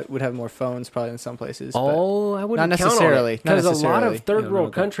 U.S. Would have more phones probably in some places. Oh, I wouldn't Not count on necessarily, it not because a lot necessarily. of third Yeah, world no,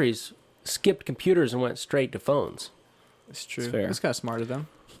 but- countries skipped computers and went straight to phones. It's true. It's fair. It's kind of smart of them.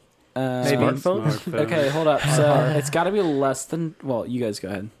 Maybe. Maybe. Smartphones? Smartphone. Okay, hold up. So it's got to be less than. Well, you guys go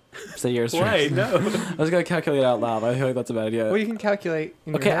ahead. Say yours first. Wait, no. I was gonna calculate out loud. I feel like that's a bad idea. Well, you can calculate.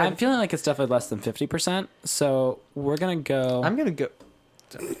 In Okay, your I'm head. feeling like it's definitely less than 50%. So we're gonna go. I'm gonna go.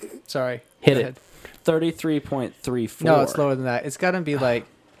 Sorry. Hit Go it. ahead. 33.34. No, it's lower than that. It's got to be like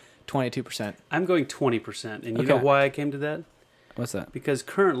 22%. I'm going 20%. And you Okay. know why I came to that? What's that? Because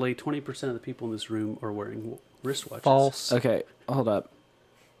currently 20% of the people in this room are wearing wristwatches. False. Okay, hold up.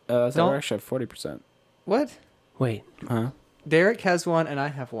 So Don't- we're actually at 40%. What? Wait, Huh? Derek has one and I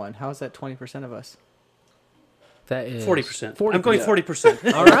have one. How is that 20% of us? that is 40%. 40%. I'm going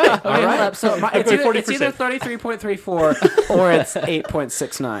 40%. All right, Okay, all hold right. up. So it's either 33.34 or it's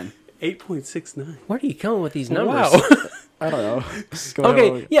 8.69. 8.69. Where are you coming with these numbers? Wow. I don't know.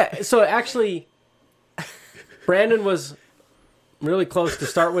 Okay, yeah. So actually, Brandon was really close to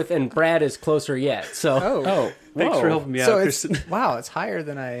start with, and Brad is closer yet. So, Oh, Thanks whoa. for helping me out, So it's Kristen. wow, it's higher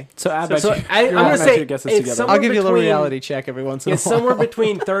than I. So I So- bet so you. I'm you're gonna gonna say guess this it's together. somewhere I'll give you a little between- reality check every once in a it's while. somewhere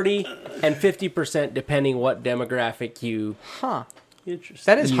between 30 and 50%, depending what demographic you. Huh. Interesting.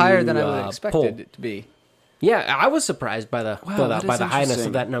 That is higher than I You, would have expected pull. it to be. Yeah, I was surprised by the Wow, that by is the highness interesting.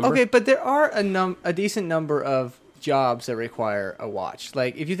 of that number. Okay, but there are a decent number of jobs that require a watch.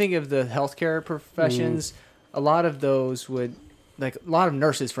 Like if you think of the healthcare professions, a lot of those would, like a lot of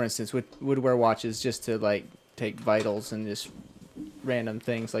nurses, for instance, would wear watches just to like take vitals and just random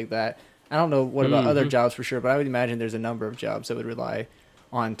things like that. I don't know what about other jobs for sure, but I would imagine there's a number of jobs that would rely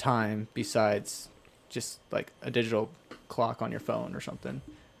on time besides just like a digital clock on your phone or something.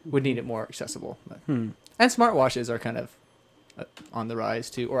 Would need it more accessible. But. And smartwatches are kind of on the rise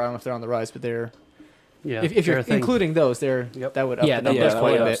too, or I don't know if they're on the rise, but they're Yeah. if you're fair thing. including those, Yep. that would up Yeah, the that numbers does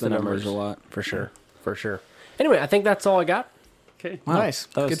quite a up bit. the numbers a lot. for sure, for sure. Anyway, I think that's all I got. Okay. Wow, Nice,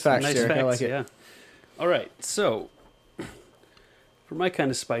 that was good facts, Nice Derek. facts, I like it. yeah. All right, so for my kind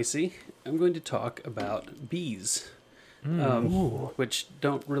of spicy, I'm going to talk about bees, which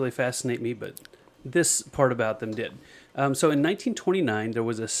don't really fascinate me, but this part about them did. So in 1929, there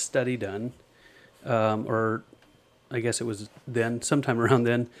was a study done, or I guess it was then, sometime around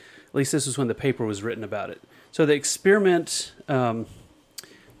then. At least this was when the paper was written about it. So the experiment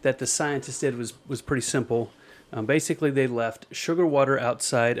that the scientists did was pretty simple. Basically, they left sugar water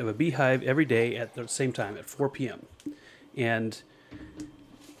outside of a beehive every day at the same time, at 4 p.m. And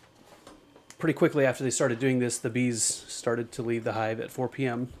pretty quickly after they started doing this, the bees started to leave the hive at 4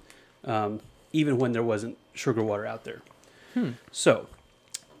 p.m., even when there wasn't sugar water out there. So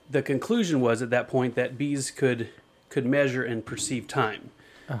the conclusion was at that point that bees could measure and perceive time.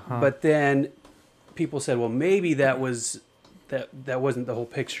 But then people said, well, maybe that wasn't the whole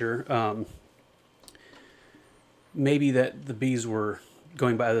picture. Maybe that the bees were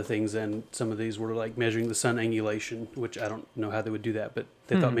going by other things, and some of these were like measuring the sun angulation, which I don't know how they would do that, but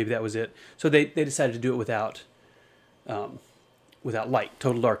they thought maybe that was it. So they decided to do it without light,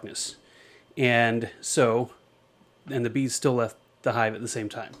 total darkness. And the bees still left the hive at the same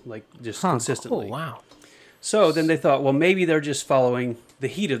time, like just Oh consistently. wow! So then they thought, well, maybe they're just following the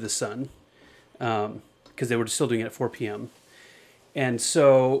heat of the sun, because they were still doing it at 4 p.m. And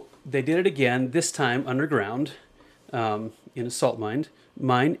so they did it again, this time underground, in a salt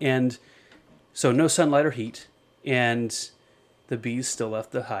mine, and so no sunlight or heat, and the bees still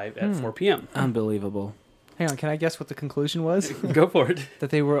left the hive at 4 p.m. Unbelievable. Hang on, can I guess what the conclusion was? Go for it. That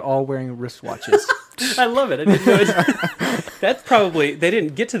they were all wearing wristwatches. I love it. I didn't know it. That's probably, they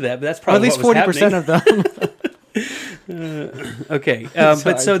didn't get to that, but that's Or at probably least what was 40% happening. of them. Okay, Sorry.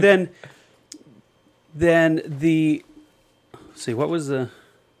 but so then the, let's see, what was the?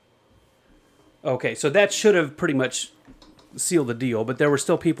 Okay, so that should have pretty much sealed the deal, but there were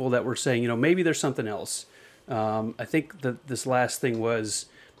still people that were saying, maybe there's something else. I think that this last thing was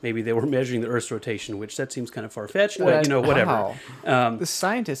maybe they were measuring the Earth's rotation, which that seems kind of far fetched, but whatever. Wow. The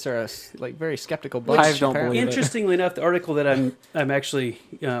scientists are like very skeptical bunch. I don't apparently. believe it. Interestingly enough, the article that I'm actually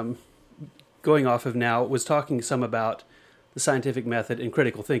going off of now was talking some about the scientific method and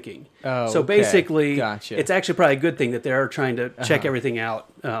critical thinking. Oh, So okay. basically, Gotcha. it's actually probably a good thing that they're trying to check everything out,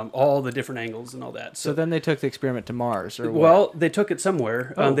 all the different angles and all that. So then they took the experiment to Mars, or what? well, they took it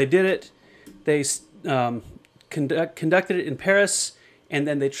somewhere. Oh. They did it. They conducted it in Paris, and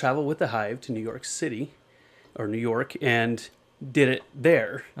then they traveled with the hive to New York City, or New York, and did it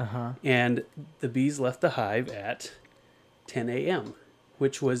there. Uh-huh. And the bees left the hive at 10 a.m.,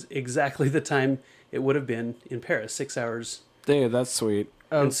 which was exactly the time it would have been in Paris, 6 hours. Dude, that's sweet.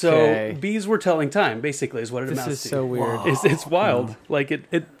 Okay. And so bees were telling time, basically, is what it This amounts is to. so weird. It's wild. Like,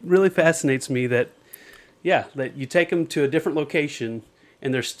 it really fascinates me that you take them to a different location,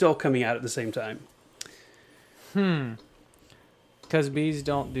 and they're still coming out at the same time. Because bees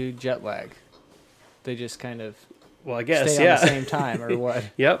don't do jet lag. They just kind of Well, I guess, stay on the same time, or what?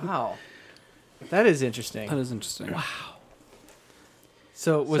 Yep. Wow. That is interesting. That is interesting.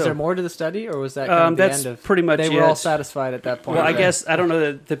 So, was So- there more to the study, or was that kind of the That's end of? pretty much They it. were all satisfied at that point. Well, I right? guess I don't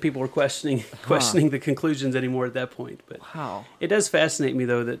know that people were questioning the conclusions anymore at that point, but Wow. it does fascinate me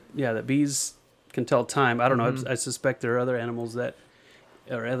though that bees can tell time. I don't know. Mm-hmm. I suspect there are other animals that,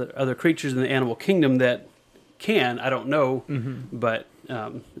 or other creatures in the animal kingdom that can. I don't know, Mm-hmm. but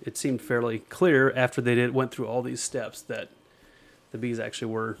it seemed fairly clear after they went through all these steps that the bees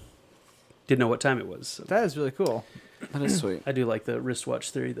actually didn't know what time it was. So That is really cool. That is sweet. I do like the wristwatch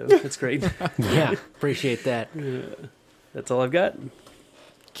theory though. That's great. Yeah, appreciate that. That's all I've got.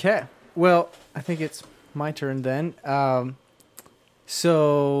 Okay. Well, I think it's my turn then.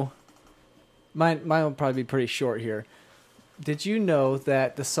 So, mine will probably be pretty short here. Did you know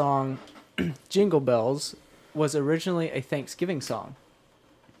that the song "Jingle Bells" was originally a Thanksgiving song?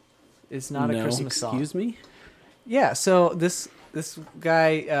 It's not a No. Christmas song. Excuse me? Yeah. So this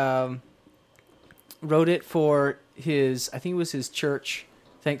guy wrote it for I think it was his church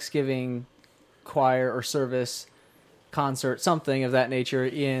Thanksgiving choir or service, concert, something of that nature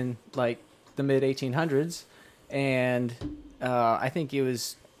in like the mid 1800s, and I think it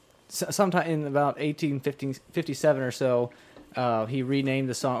was sometime in about 1857 or so. He renamed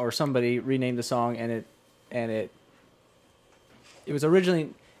the song, or somebody renamed the song, and it was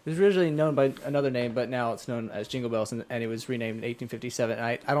originally known by another name, but now it's known as Jingle Bells, and it was renamed in 1857. And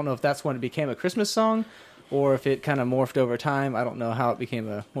I don't know if that's when it became a Christmas song, or if it kind of morphed over time. I don't know how it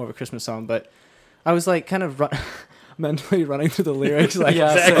became more of a Christmas song, but I was like kind of mentally running through the lyrics, like,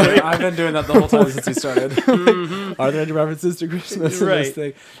 Yeah, so I've been doing that the whole time since we started. are there any references to Christmas in Right. this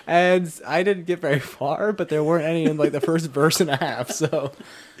thing? And I didn't get very far, but there weren't any in like the first verse and a half. So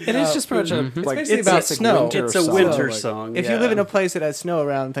It is just pretty much It's like basically it's about basic snow. winter It's a song. winter Like, song. if you live in a place that has snow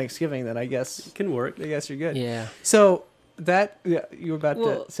around Thanksgiving, then I guess It can work. you're good. Yeah. So you were about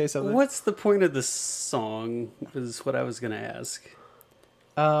to say something. What's the point of the song? Is what I was going to ask.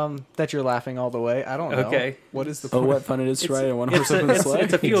 That you're laughing all the way. I don't know. Okay. What is the Oh, point? what fun it is to It's- ride a one It's horse a, open it's, sleigh.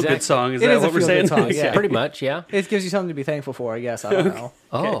 it's a feel good Exactly. song. Is It that is a what we're feel-good saying? song, yeah. Pretty much, yeah. It gives you something to be thankful for, I guess. I don't know.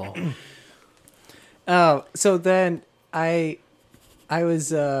 Oh. So then I was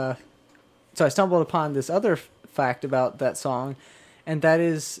so I stumbled upon this other fact about that song, and that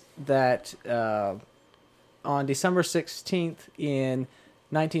is that on December 16th in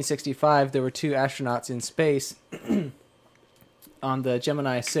 1965 there were two astronauts in space on the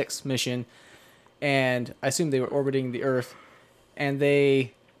Gemini 6 mission, and I assume they were orbiting the Earth, and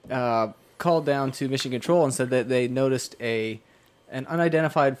they called down to mission control and said that they noticed an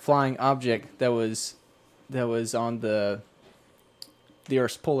unidentified flying object that was on the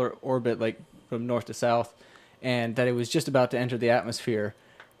Earth's polar orbit, like from north to south, and that it was just about to enter the atmosphere.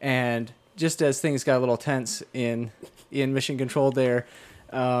 And just as things got a little tense in mission control there,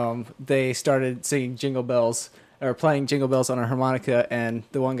 they started singing Jingle Bells, or playing Jingle Bells on a harmonica, and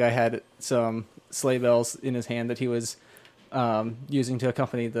the one guy had some sleigh bells in his hand that he was using to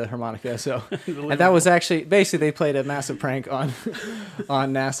accompany the harmonica. So, and that was actually basically they played a massive prank on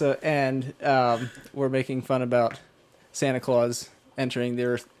on NASA, and were making fun about Santa Claus entering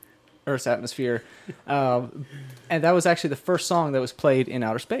the Earth's atmosphere, and that was actually the first song that was played in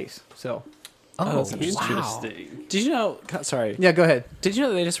outer space. So, that's Interesting. Did you know? Sorry. yeah, go ahead. Did you know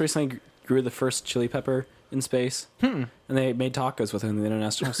that they just recently grew the first chili pepper in space? And they made tacos with it in the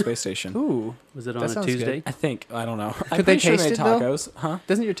International Space Station. Ooh, Was it on That a sounds Tuesday? good. I think. I don't know. I'm Could they pretty sure taste made it, though? tacos. Huh?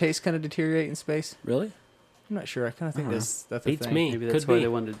 doesn't your taste kind of deteriorate in space? Really? I'm not sure. I kind of think that's a Beats thing. me. Maybe that's Could why be. they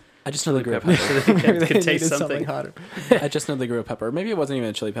wanted I just know they grew a pepper pepper. so they Maybe could they taste needed something. hotter. I just know they grew a pepper. Maybe it wasn't even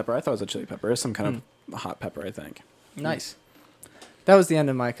a chili pepper. I thought it was a chili pepper. It was some kind of hot pepper, I think. Nice. That was the end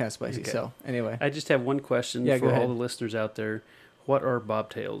of my kind of spicy. Okay. So anyway, I just have one question Yeah, go for all ahead. the listeners out there. What are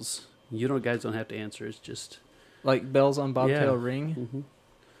bobtails? You guys don't have to answer. It's just like bells on bobtail Yeah. ring. mhm.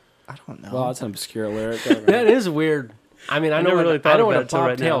 I don't know. Well, that's an obscure lyric. That is weird. I mean, I I know never what really I thought know what about a it till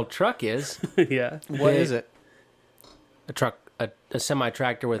right bobtail now. truck is. yeah. What is it? A truck, a semi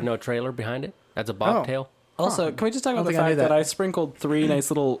tractor with no trailer behind it. That's a bobtail. Also, can we just talk I about don't the think I fact knew that that. I sprinkled 3 nice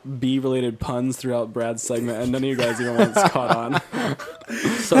little bee-related puns throughout Brad's segment, and none of you guys even once caught on.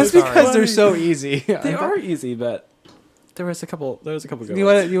 So That's sorry. because they're so easy. They are easy, but there was a couple good You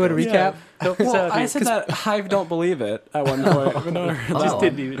ones. want to recap? Help us Well, out I here. said that Hive don't believe it at one point. But no one heard that Just one.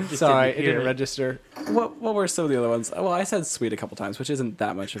 didn't even. Just Sorry, it didn't hear didn't register. What were some of the other ones? Well, I said sweet a couple times, which isn't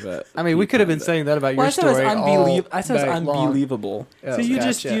that much of it. I mean, we could have been saying that about your story. I said it was all night long. unbelievable. Oh, So you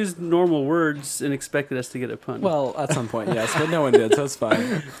just gotcha. used normal words and expected us to get a pun. Well, at some point, yes, but no one did, so it's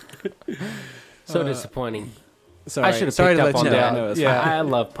fine. So disappointing. Sorry, I should have sorry picked to up let on you that. down. I know, it's Yeah. I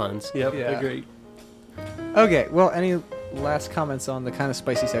love puns. yep, yeah. agree. Okay. Well, any last comments on the kind of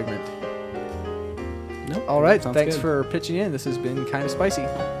spicy segment? Nope. All right. Sounds Thanks good. for pitching in. This has been kind of spicy.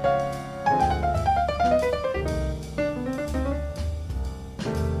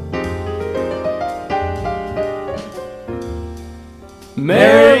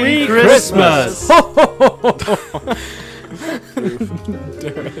 Merry Christmas!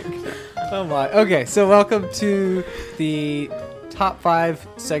 Oh my. Okay, so welcome to the top 5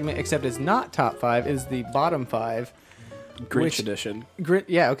 segment, except it's not top 5, it's the bottom 5. Grinch Which- edition.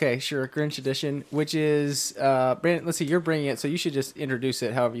 Yeah, okay, sure. Grinch edition, which is Brandon, let's see, you're bringing it, so you should just introduce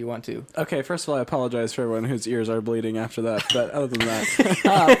it however you want to. Okay, first of all, I apologize for everyone whose ears are bleeding after that, but other than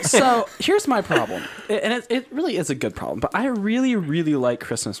that. So, here's my problem. And it really is a good problem, but I really, really like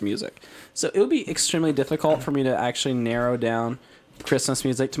Christmas music. So, it would be extremely difficult for me to actually narrow down Christmas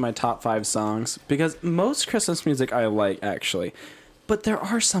music to my top 5 songs, because most Christmas music I like, actually. But there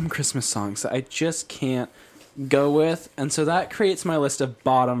are some Christmas songs that I just can't go with, and so that creates my list of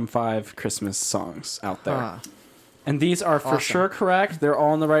bottom 5 Christmas songs out there. Huh. And these are for Awesome. sure correct. They're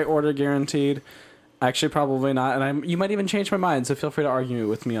all in the right order, guaranteed. Actually, probably not. And you might even change my mind, so feel free to argue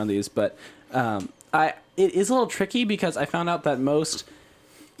with me on these. But it is a little tricky because I found out that most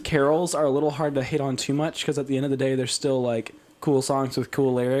carols are a little hard to hit on too much because at the end of the day, they're still like cool songs with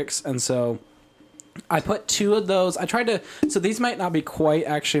cool lyrics. And so I put 2 of those. I tried to. So these might not be quite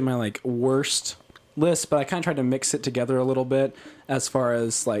actually my like worst list, but I kind of tried to mix it together a little bit as far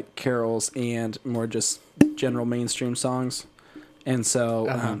as like carols and more just general mainstream songs. And so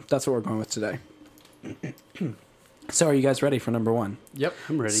that's what we're going with today. So are you guys ready for number 1? Yep.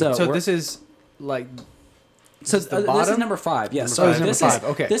 I'm ready. So- So we're- this is like So the this is bottom? number 5. Yes. Number So five. this Number is five.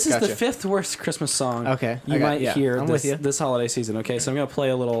 Okay, this is the gotcha. 5th worst Christmas song Okay, you I got- might yeah, hear I'm with you. this holiday season. Okay, so I'm gonna play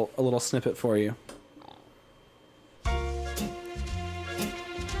a little snippet for you.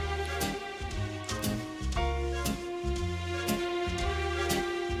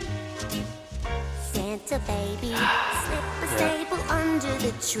 Santa baby, slip a sable under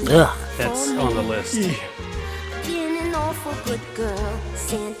the tree. That's for on the me. list. Been an awful good girl,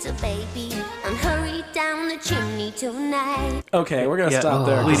 Santa baby, and hurry down the chimney tonight. Okay, we're gonna Yeah. stop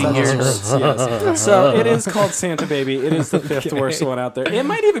there. 'cause Bleeding that ears. hurts, yes. So it is called Santa Baby. It is the 5th worst one out there. It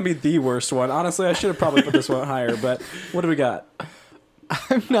might even be the worst one. Honestly, I should have probably put this one higher. But what do we got?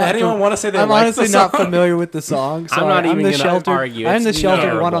 Anyone want to say they I'm like honestly the not song? familiar with the song. So I'm not even the gonna sheltered, argue. I'm the It's sheltered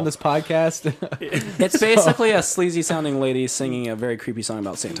one terrible. on this podcast. It's basically a sleazy sounding lady singing a very creepy song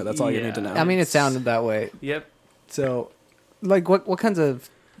about Santa. That's all you need to know. I mean, it sounded that way. Yep. So, like, what kind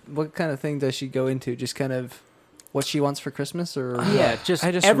of thing does she go into? Just kind of what she wants for Christmas, or Yeah, just,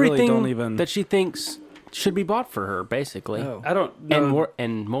 I just really everything don't even- that she thinks should be bought for her, basically. Oh. I don't know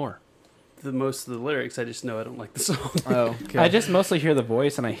And more. the most of the lyrics. I just know I don't like the song. Oh, I just mostly hear the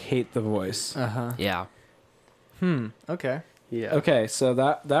voice, and I hate the voice. uh huh. Yeah. Okay. Yeah. Okay, so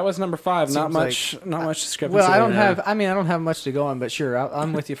that was number 5. Not Seems much discrepancy. Well, I don't there. have. I mean, I don't have much to go on, but sure,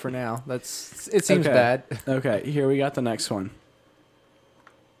 I'm with you for now. It seems Okay. bad. Okay, here we got the next one.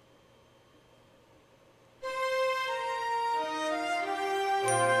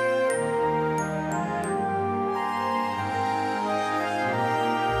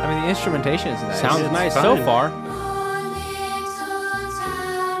 I mean, the instrumentation is nice. Sounds It's nice fine. so far.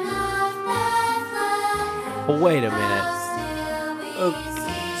 But wait a minute.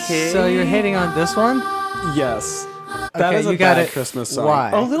 Okay. So you're hating on this one? Yes. That Okay, is a you got bad it. Christmas song.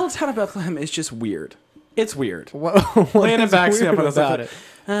 Why? Oh, Little Town of Bethlehem is just weird. It's weird. What Landon is backs me up weird on this about one. it?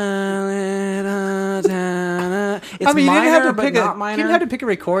 It's I mean, you minor, didn't have to but pick not a. minor. You didn't have to pick a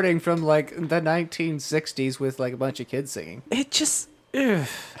recording from like the 1960s with like a bunch of kids singing. It just, it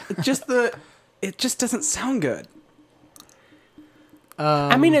just doesn't sound good.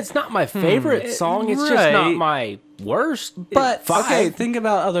 I mean, it's not my favorite song. It's just not right. my worst. But Five. okay, think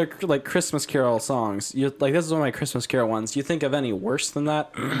about other like Christmas Carol songs. You like this is one of my Christmas Carol ones. You think of any worse than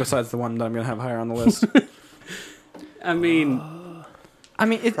that besides the one that I'm gonna have higher on the list? I mean, I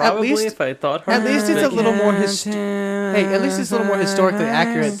mean, at probably least if I thought at harder. least it's a little more Hey, at least it's a little more historically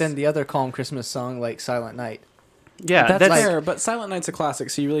accurate than the other calm Christmas song like Silent Night. Yeah, That's, that's fair, but Silent Night's a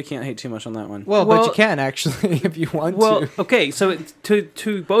classic, so you really can't hate too much on that one. Well, but Well- you can actually if you want well. to. Okay, so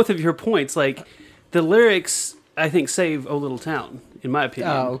to both of your points, like the lyrics, I think save "O Little Town" in my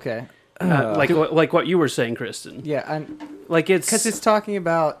opinion. Oh, okay. Like what you were saying, Kristen. Yeah, Like because it's talking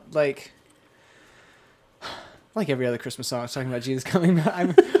about like every other Christmas song, it's talking about Jesus coming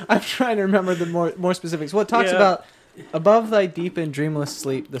back. I'm trying to remember the more specifics. Well, it talks Yeah. about above thy deep and dreamless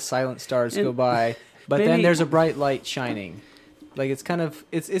sleep, the silent stars go And by, but then maybe- there's a bright light shining. Like it's kind of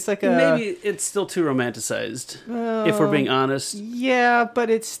it's like a maybe it's still too romanticized. If we're being honest, yeah, but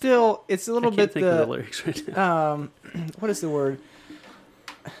it's a little I can't bit think of the lyrics right now. what is the word?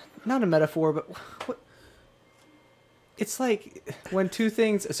 Not a metaphor, but what? It's like when two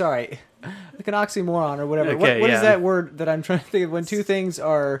things. Sorry, like an oxymoron or whatever. Okay, what is yeah. that word that I'm trying to think of? When two things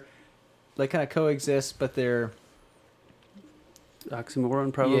are like kind of coexist, but they're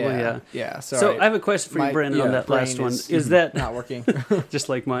Oxymoron, probably. Yeah. yeah. Sorry. So I have a question for you, My- Brandon, on that brain last one. is Is that not working? just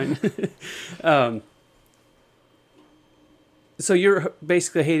like mine? So you're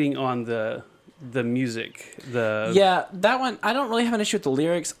basically hating on the music. Yeah, that one I don't really have an issue with the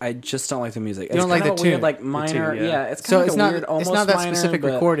lyrics. I just don't like the music. You don't like kinda the a weird, tune. like minor. tune, yeah. Yeah, it's kind So of it's a not weird, almost it's not that minor, specific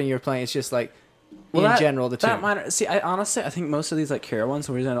but- recording you're playing. It's just like Well, in that- general the tune. That minor. See, I think most of these like Carol ones,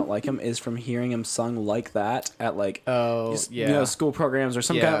 the reason I don't like them is from hearing them sung like that at like Oh, you know, school programs or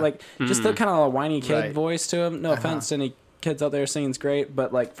some kind Yeah. of like just the kind of whiny kid Right. voice to him. No offense to any kids out there, singing's great,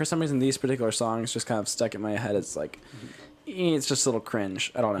 but like for some reason these particular songs just kind of stuck in my head. It's like it's just a little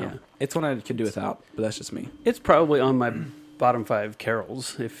cringe. I don't know. Yeah. It's one I could do without, but that's just me. It's probably on my bottom 5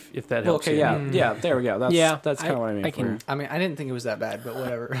 carols, if that Well, helps. okay, you. yeah, yeah. There we go. That's Yeah, that's kind of what I mean. I can- I mean, I didn't think it was that bad, but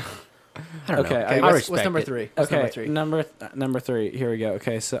whatever. I don't Okay, know. I Okay, I what's respect number it. 3? What's number 3? Number 3. Here we go.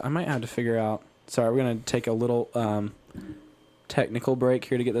 Okay, so I might have to figure out. Sorry, we're gonna take a little technical break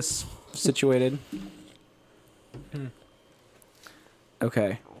here to get this situated.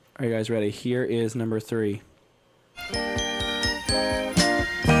 Okay, are you guys ready? Here is number 3.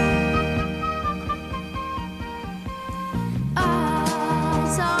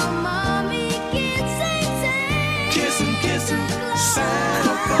 I saw mommy kissing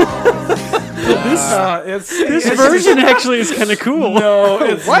This version actually is kind of cool. No,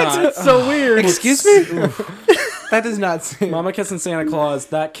 it's not. It's so weird. Excuse me? That does not seem. Mama Kissing Santa Claus.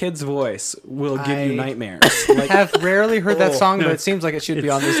 That kid's voice will give you I- nightmares. I Like have rarely heard that song, No. but it seems like it should be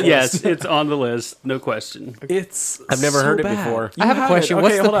on this list. Yes, it's on the list, no question. it's. I've never so heard it bad. before. You I have a question. it.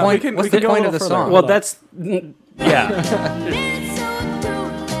 What's Okay, the hold on. point- We can- what's we the can go a point of little the further. song? Well, Hold on. that's yeah. It's so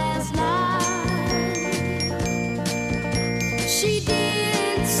cute last night. She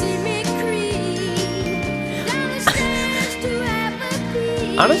didn't see me creep down the stairs to have a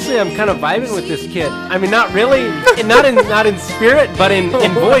peek. Honestly, I'm kind of vibing with this kid. I mean, not really, not in spirit, but in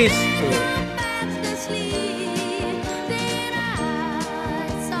voice. Back to sleep. Then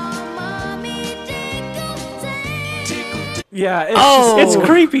I saw mommy tickle. Yeah. It's Oh! just, It's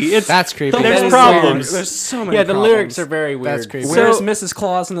creepy. It's That's creepy. There's That is problems. weird. There's so many. Yeah, the problems. lyrics are very weird. That's creepy. Where's So- Mrs.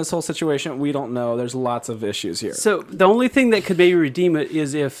 Claus in this whole situation? We don't know. There's lots of issues here. So the only thing that could maybe redeem it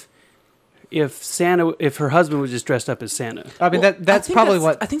is if her husband was just dressed up as Santa. I mean, Well, that's think probably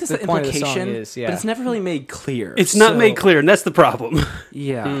that's- what I think that's the the point of the implication song is. Yeah. but it's never really made clear. It's not So- made clear, and that's the problem.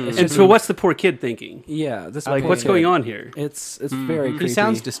 Yeah. It's And just, so, what's the poor kid thinking? yeah. This Like, poor what's kid. going on here? It's very creepy. he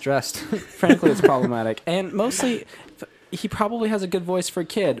sounds distressed. Frankly, it's problematic, and mostly, he probably has a good voice for a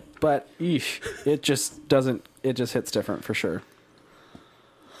kid, but it just doesn't. It just hits different for sure.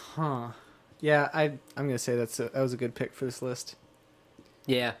 Huh. Yeah, I'm gonna say that was a good pick for this list.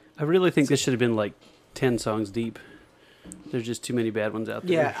 Yeah. I really think this should have been like 10 songs deep. There's just too many bad ones out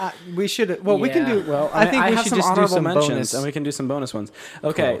there. Yeah, we should. Well, we can Yeah. do. Well, I think we have should some just do honorable some mentions, bonus. and we can do some bonus ones.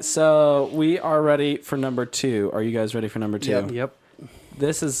 Okay, Cool. so we are ready for number 2. Are you guys ready for number 2? Yep. Yep.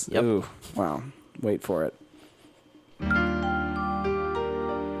 This is. Yep. Ooh, wow. Wait for it.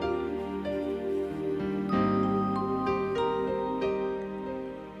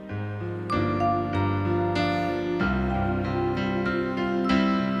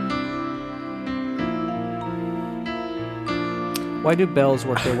 Why do bells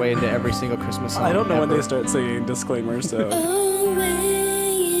work their way into every single Christmas song? I don't know when ever? they start singing disclaimers, so.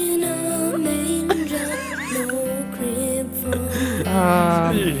 Away in a manger, no crib for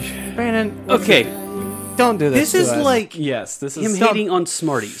Brandon. Okay. Don't do this. This is to us. like Yes, this is. him hating on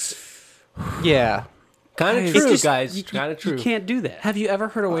Smarties. Yeah. Kind of It's true, just- guys. You, Kind of true. You can't do that. Have you ever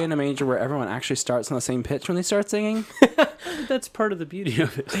heard Away in a Manger where everyone actually starts on the same pitch when they start singing? That's part of the beauty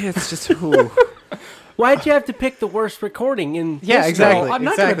of it. It's just. Ooh. Why'd you have to pick the worst recording in Yeah, history? exactly. I'm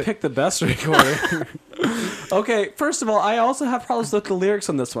not going to exactly. pick the best recording. Okay, first of all, I also have problems with the lyrics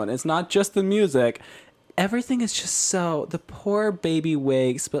on this one. It's not just the music. Everything is just so. The poor baby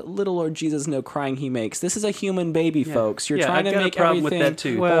wakes, but little Lord Jesus no crying he makes. This is a human baby, folks. You're Yeah, trying I've to got a make problem with everything. that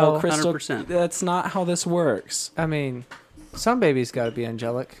too. Well, all crystal. 100%. That's not how this works. I mean, some babies got to be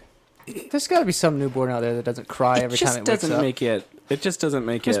angelic. There's got to be some newborn out there that doesn't cry every time it wakes doesn't up. make it. It just doesn't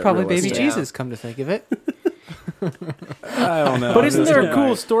make It's it. probably baby realistic. Jesus. Come to think of it. I don't know. But isn't there a Right.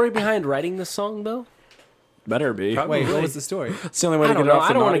 cool story behind writing this song, though? Better be. Wait, what was the story? It's the only way I to don't get it know. off I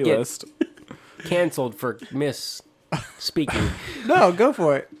the don't wanna naughty get- list. Canceled for speaking. No, go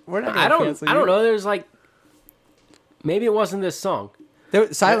for it. We're not. I gonna don't. cancel I you. don't know. There's like, maybe it wasn't this song.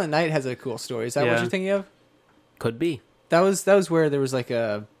 Silent Night has a cool story. Is that what Yeah. you're thinking of? Could be. That was where there was like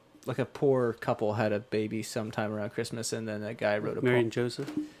a poor couple had a baby sometime around Christmas, and then that guy wrote a Mary poem. and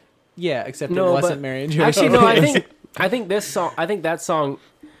Joseph. Yeah, except No, it wasn't but- Mary and Joseph. Actually, no. I think this song. I think that song.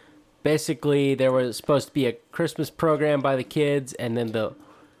 Basically, there was supposed to be a Christmas program by the kids, and then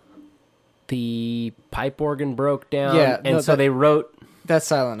the pipe organ broke down. Yeah, and no, so they wrote. That's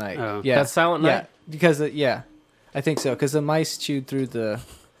Silent Night. Oh. Yeah, That's Silent Yeah, Night? because I think so. Because the mice chewed through the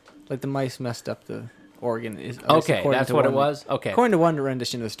mice messed up the organ. At least Okay, according that's to what it one- was. Okay. According to one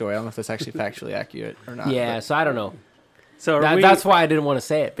rendition of the story, I don't know if that's actually factually accurate or not. Yeah. but- So I don't know. So are we, That's why I didn't want to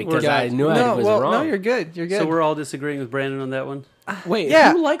say it because Yeah, I knew it was well, wrong. No, you're good. You're good. So we're all disagreeing with Brandon on that one. Wait,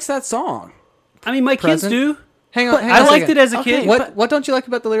 Yeah. who likes that song? I mean, my kids Present. do. hang on. Hang on I a liked second. it as a Okay, kid. What don't you like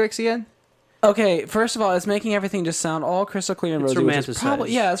about the lyrics again? Okay, first of all, it's making everything just sound all crystal clear and It's rosy. Which is probably,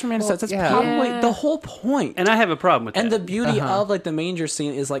 romanticized. yeah, it's romanticized. Well, That's yeah. probably Yeah. the whole point. And I have a problem with And that. the beauty Uh-huh. of like the manger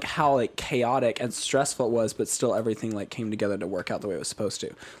scene is like how like chaotic and stressful it was, but still everything like came together to work out the way it was supposed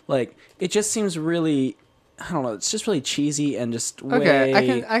to. Like it just seems really, I don't know, it's just really cheesy and just way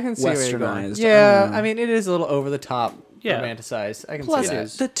Okay, I can see where you're going. westernized. Yeah, don't know. I mean it is a little over the top, Yeah. romanticized. I can Plus see that.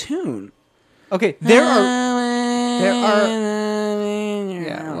 the tune. Okay, there are.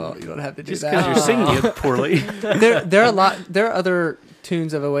 Yeah, well, you don't have to do Just because that. you're singing it poorly. There are other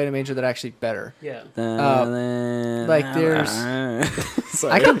tunes of Away to Manger that are actually better. Yeah. Like there's,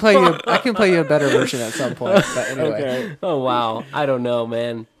 Sorry. I can play you a better version at some point. But anyway, Okay. Oh wow, I don't know,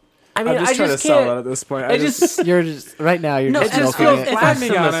 man. I mean, I'm just I trying just to sell can't. it at this point. I just you're just right now. You're No, just it just milking feels it. If I'm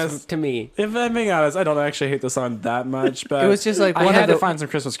being blasphemous honest- to me. If I'm being honest, I don't actually hate the song that much, but It was just like I one had of to the. find some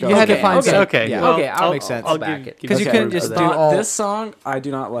Christmas carols. You had to Okay, find okay. some. Okay. Yeah. Well, Okay, I'll makes sense. I'll I'll back give- it. give Because us you that couldn't for just that. do all. This song I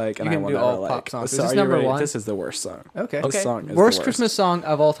do not like, and You I can will do never all like. pop songs. So This is are you number ready? one. This is the worst song. Okay. This song is Worst the Christmas song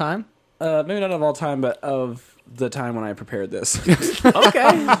of all time. Maybe not of all time, but of the time when I prepared this. Okay.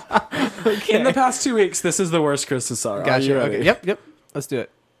 In the past 2 weeks, this is the worst Christmas song. Are Gotcha. you ready? Okay. Yep. Let's do it.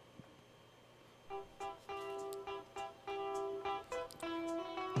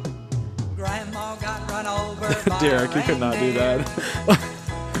 Grandma got run over by Derek, you could not do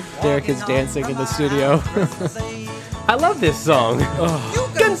that. Derek is dancing in the studio. I love this song. You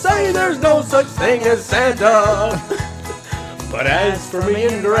Can say there's no such thing as Santa, but as for me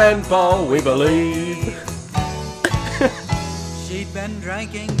and Grandpa, we believe. She'd been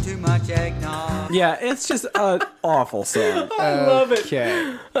drinking too much eggnog. Yeah, it's just an awful song. I love it.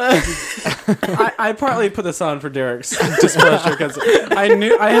 Okay. I partly put this on for Derek's displeasure because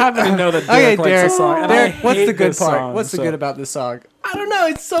I happen to know that Okay, Derek likes Derek. the song. And Derek, I what's hate the good this part? song, What's the so- good about this song? I don't know.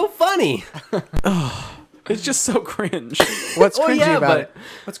 It's so funny. It's just so cringe. What's Oh, cringy yeah, about but- it?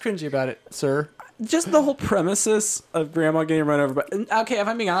 What's cringy about it, sir? Just the whole premises of Grandma getting run over. But okay, if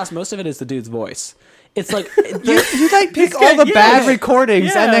I'm being honest, most of it is the dude's voice. It's like You like pick all the bad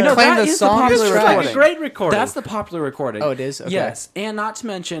recordings and then No, claim that the is the song is popular trash. recording. Great recording. That's the popular recording. Oh, it is? Okay. Yes, and not to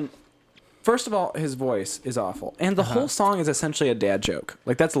mention, first of all, his voice is awful, and the whole song is essentially a dad joke.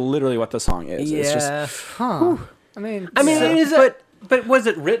 Like that's literally what the song is. It's just Huh. I mean, it is but was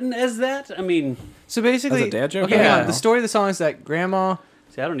it written as that? I mean, so basically, As a dad joke? Okay, hang Yeah. on. The story of the song is that Grandma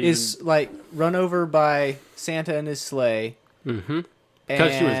see, I don't even. is like run over by Santa and his sleigh.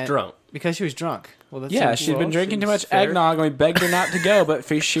 because she was drunk. Because she was drunk. Well, that's yeah, she'd been drinking too much fair. eggnog, and we begged her not to go, but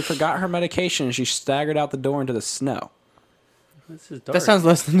she forgot her medication, and she staggered out the door into the snow. This is dark. That sounds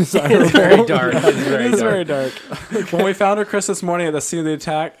less than desirable. It's very dark. It's very It's dark. very dark. When we found her Christmas morning at the scene of the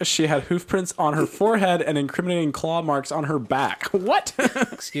attack, she had hoof prints on her forehead and incriminating claw marks on her back. What?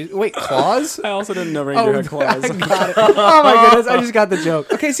 Excuse. Wait, claws? I also didn't know reindeer had claws. I got it. Oh my goodness! I just got the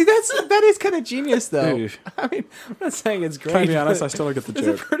joke. Okay, see that is kind of genius though. Ooh. I mean, I'm not saying it's great. Trying to be honest, but I still don't get the it's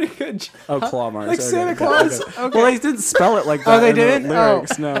a joke. pretty good. Oh, claw marks. Like Okay, Santa okay, Claus. okay. Okay. Well, they didn't spell it like that. Oh, they in the didn't? Oh.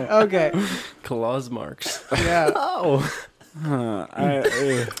 lyrics, no. Okay. Claws marks. Yeah. Oh.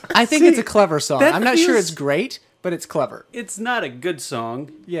 I think it's a clever song. that I'm not sure feels- it's great, but it's clever. It's not a good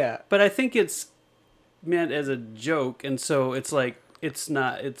song, Yeah. but I think it's meant as a joke, and so it's like it's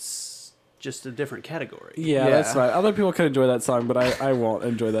not. It's just a different category. Yeah, Yeah. that's fine. Other people can enjoy that song, but I won't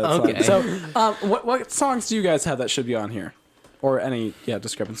enjoy that Okay. song. So, what songs do you guys have that should be on here? Or any,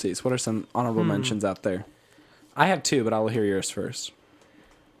 discrepancies? What are some honorable mentions out there? I have two, but I'll hear yours first.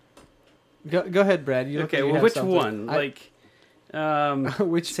 Go ahead, Brad. You look Okay, like you well, have which something. one?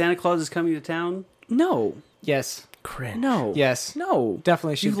 Which? Santa Claus is coming to town. No. Yes. Cringe. No. Yes. No.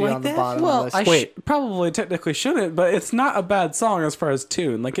 Definitely should You be like on the that? bottom Well, of the list. I probably technically shouldn't, but it's not a bad song as far as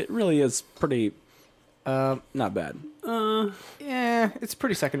tune. Like, it really is pretty not bad. Yeah, it's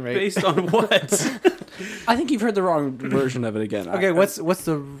pretty second rate. Based on what? I think you've heard the wrong version of it again. Okay, what's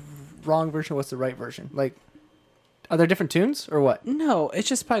the wrong version? What's the right version? Like, are there different tunes or what? No, it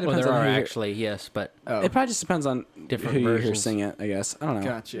just probably Well, depends there on are who you- actually, yes, but Oh, It probably just depends on Different who you hear versions. sing it, I guess. I don't know.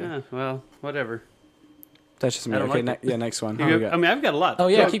 gotcha. Yeah, well, whatever. That's just me. I don't Okay, like it. next one. You What do go- we got? I mean, I've got a lot. Oh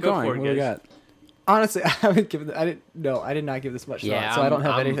yeah, Go- keep go going. for it, What do we guys. got? Honestly, I haven't given. I did not give this much thought, Yeah, so I don't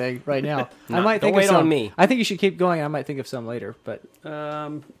have I'm- anything right now. I Not- might don't think wait of some. on me. I think you should keep going. I might think of some later, but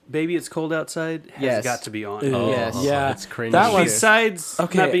Baby, It's Cold Outside has Yes. got to be on. Oh, yes. Yeah, that's cringy. That one- Besides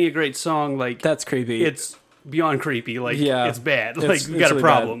Okay. not being a great song, like that's creepy. it's beyond creepy. Like Yeah. it's bad. It's- Like it's we got a really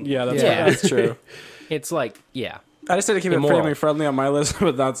problem. bad. Yeah, Yeah. that's true. It's like, yeah. I just had to keep it Immoral. family friendly on my list,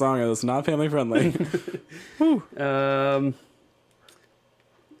 but that song is not family friendly.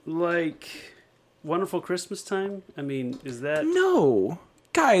 Like Wonderful Christmas Time. I mean, is that? No,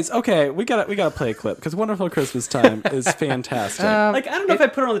 guys. Okay, we gotta play a clip because "Wonderful Christmas Time" is fantastic. Like I don't know if I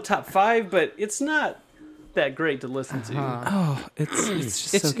put it on the top 5, but it's not that great to listen to. oh, it's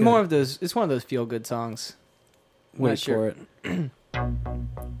just it's so good. more of those. It's one of those feel good songs. Wait not sure. for it.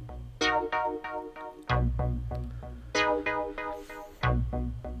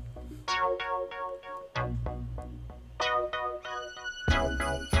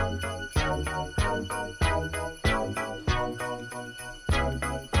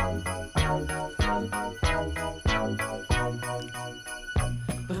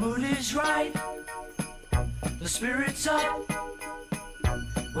 The mood is right, the spirit's up.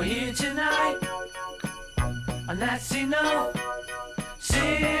 We're here tonight, and that's enough.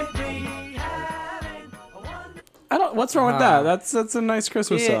 Simply having a wonderful. I don't. What's wrong with that? That's a nice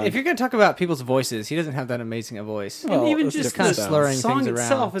Christmas Yeah, song. if you're gonna talk about people's voices, he doesn't have that amazing a voice. Well, and even it's just different the styles. Slurring song things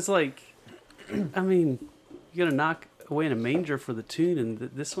itself around. is like, I mean, you're gonna knock away in a manger for the tune, and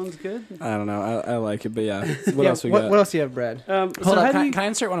this one's good. I don't know. I like it, but yeah. What Yeah, else we got? what else do you have, Brad? So Hold how on. do Can, you can I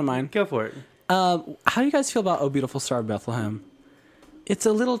insert one of mine? go for it? How do you guys feel about "Oh Beautiful Star of Bethlehem"? It's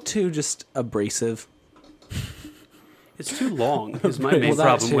a little too just abrasive. It's too long. Is my main Well, that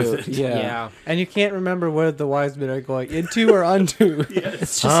problem too. with it. Yeah. And you can't remember where the wise men are going, into or unto.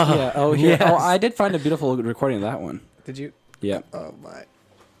 It's just yeah. Oh yeah. Oh, I did find a beautiful recording of that one. Did you? Yeah. Oh my!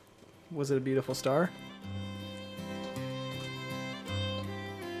 Was it a beautiful star?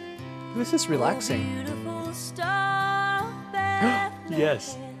 This is relaxing. Beautiful star of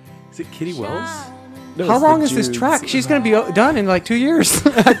Yes. Is it Kitty Wells? How long is this track? She's gonna be done in like 2 years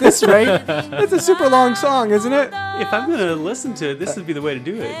at this rate. It's a super long song, isn't it? If I'm gonna listen to it, this would be the way to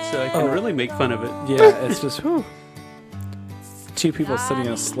do it, so I can really make fun of it. Yeah, it's just whew. Two people sitting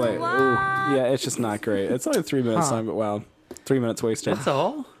in a sleigh. Ooh. Yeah, it's just not great. It's only a 3 minute song, but wow, 3 minutes wasted. That's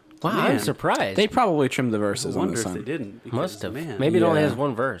all. Wow, Man. I'm surprised. They probably trimmed the I verses on wonder this if they song. didn't. Because, Must have. Man, Maybe it only Yeah. has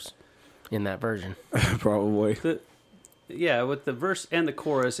one verse in that version. Probably. Yeah, with the verse and the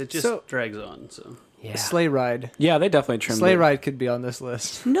chorus, it just So- drags on. So Yeah. Sleigh Ride. Yeah, they definitely trimmed Sleigh it. Ride could be on this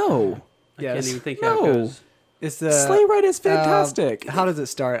list. No. I can't Yes. even think how it No. goes. It's the Sleigh Ride is fantastic. How does it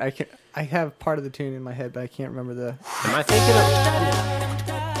start? I have part of the tune in my head, but I can't remember the. Am I thinking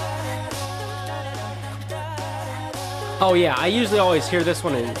of? Oh yeah, I usually always hear this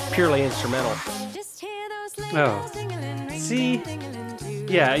one in purely instrumental. Oh. See?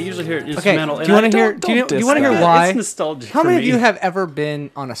 Yeah, I usually hear it instrumental. do you want to hear? Do you want to hear It's why? nostalgic How for many of me. you have ever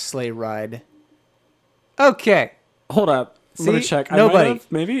been on a sleigh ride? Okay. Hold up. I'm gonna See? check. I Nobody. might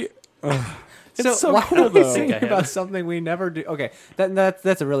have, maybe. It's So, so why cool are we though. singing I have. about something we never do? Okay,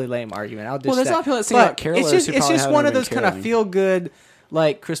 that's a really lame argument. I'll Well, there's that. a lot of people that sing But about carolers It's just, who it's probably just haven't one of been those kind of caroling. feel good,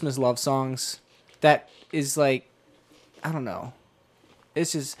 like Christmas love songs. That is like, I don't know.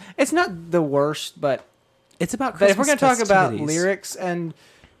 It's just it's not the worst, but It's about if we're Christmas gonna talk about festivities. lyrics and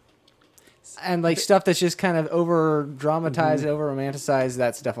like stuff that's just kind of over dramatized, over romanticized,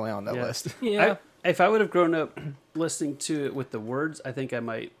 that's definitely on that Yeah. list. Yeah. If I would have grown up listening to it with the words, I think I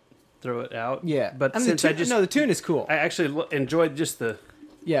might throw it out. Yeah, But I mean, since the I tune, just, no, the tune is cool. I actually enjoyed just the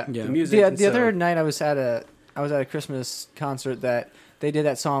Yeah, Yeah. music. The, and the other so- night I was at a Christmas concert that they did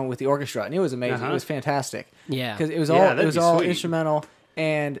that song with the orchestra, and it was amazing. Uh-huh. It was fantastic Yeah. because it was Yeah, all that'd be all sweet. instrumental,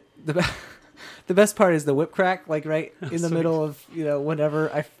 and the best part is the whip crack, like right in the Sweet. middle of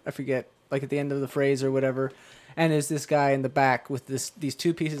whatever I forget, like at the end of the phrase or whatever. And there's this guy in the back with these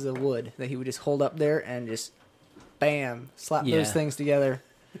two pieces of wood that he would just hold up there and just bam slap Yeah. those things together.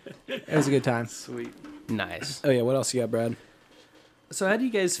 It was a good time. Sweet. Nice. Oh yeah, what else you got, Brad? So how do you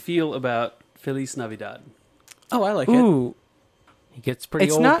guys feel about Feliz Navidad? Oh, I like it. Ooh, It gets pretty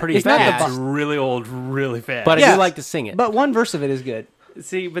It's old not- pretty it's not the fast. It's really old, really fast. But I Yes. do like to sing it. but one verse of it is good.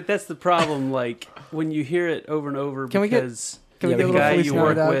 See, but that's the problem. Like when you hear it over and over, Can we get- because Can we Yeah, get a the little guy Feliz you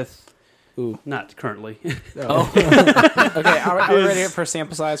work Navidad? with, Ooh. not currently. Oh. Okay, are we ready for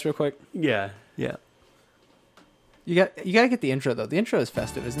sample size real quick? yeah. Yeah. You got to get the intro though. The intro is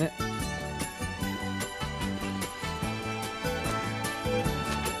festive, isn't it?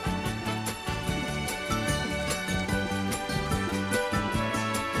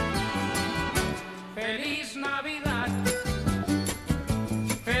 Feliz Navidad.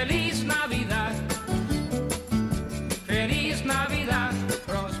 Feliz Navidad. Feliz Navidad.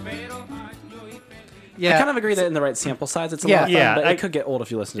 Prospero año y feliz. Yeah, I kind of agree that in the right sample size, it's a Yeah. lot of fun, Yeah, but I- it could get old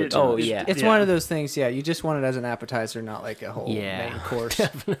if you listen to it. It- too oh, much. yeah. it's one of those things. Yeah, you just want it as an appetizer, not like a whole Yeah. main course.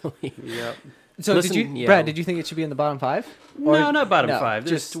 Definitely. Yep. So Listen, did you, yeah. Brad? Did you think it should be in the bottom 5? Or- No, not bottom no, 5.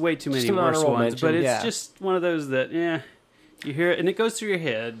 There's just- way too many just an worse honorable ones. But mention. it's Yeah. just one of those that, you hear it and it goes through your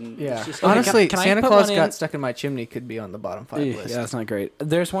head. And Yeah. It's just, Honestly, can I Santa put Claus one got in? stuck in my chimney could be on the bottom 5 Yeah, list. that's not great.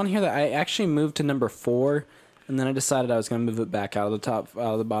 There's one here that I actually moved to number 4, and then I decided I was going to move it back out of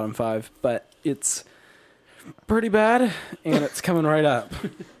the bottom 5. But it's pretty bad, and it's coming right up.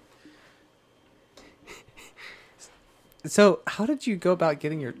 So how did you go about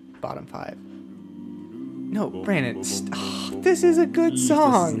getting your bottom 5? No, Brandon. This is a good This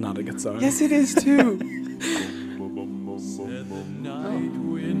song. is not a good song. Yes, it is too.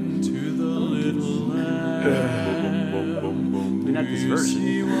 not this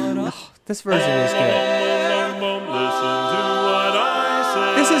version. This version is good.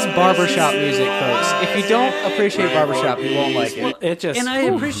 This is barbershop music, folks. If you don't appreciate barbershop, you won't like it. It just And I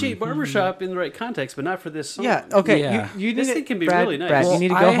appreciate barbershop in the right context, but not for this song. Yeah, okay. Yeah. You need This to, thing can be Brad, really nice. Brad, Well, you need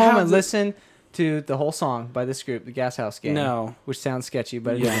to I go home have and the- listen to the whole song by this group, the Gas House Gang. No. Which sounds sketchy,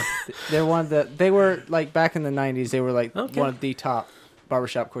 but Yeah. they're one of the. They were like back in the '90s. They were like Okay. one of the top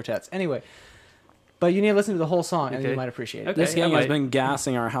barbershop quartets. Anyway, but you need to listen to the whole song, and Okay. you might appreciate it. Okay. This gang I has might. been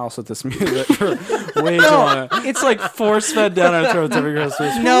gassing our house with this music for way too long. It's like force fed down our throats every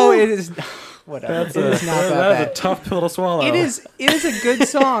Christmas. No, it is. Whatever. That's it is not that that's bad. a tough pill to swallow. It is a good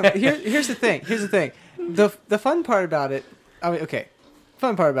song. Here's the thing. The fun part about it. I mean, okay.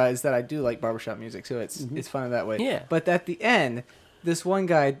 Fun part about it is that I do like barbershop music, so it's fun that way. Yeah. But at the end, this one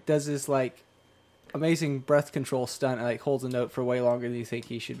guy does this like amazing breath control stunt and like holds a note for way longer than you think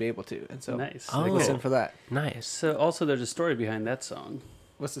he should be able to. And so Nice. Oh. listen for that. Nice. So also there's a story behind that song.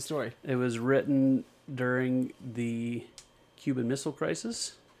 What's the story? It was written during the Cuban Missile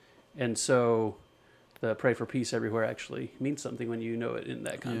Crisis, and so the "Pray for Peace Everywhere" actually means something when you know it in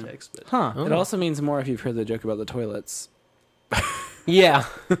that context. But Huh. Oh. It also means more if you've heard the joke about the toilets. Yeah,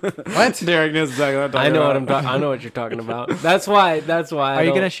 What? Derek knows exactly what I know what I know what you're talking about. That's why. Are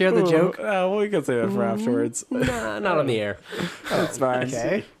you gonna share the joke? Well, we can say that for afterwards. Nah, not on the air. It's fine.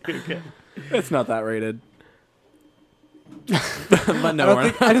 Okay. It's not that rated. But no,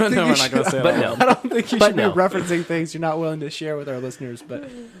 we're I don't think no, you we're should- not going to say But that. no. I don't think you But should no. be referencing things you're not willing to share with our listeners, but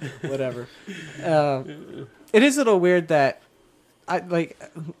whatever. It is a little weird that I think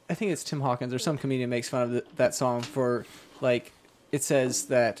it's Tim Hawkins or some comedian makes fun of that song for like it says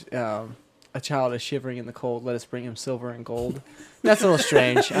that a child is shivering in the cold, let us bring him silver and gold. That's a little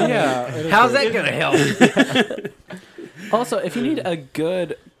strange. I mean, How's that gonna help? Also, if you need a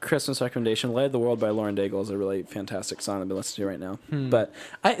good Christmas recommendation, Light of the World by Lauren Daigle is a really fantastic song I've been listening to right now. But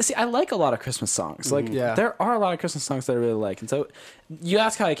I like a lot of Christmas songs. Like Yeah. there are a lot of Christmas songs that I really like. And so you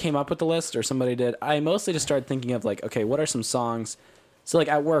ask how I came up with the list or somebody did. I mostly just started thinking of like, okay, what are some songs? So like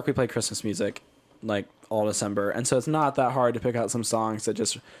at work we play Christmas music like all December. And so it's not that hard to pick out some songs that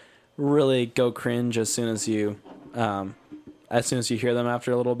just really go cringe as soon as you hear them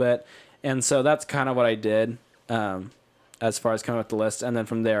after a little bit. And so that's kind of what I did. As far as coming up with the list, and then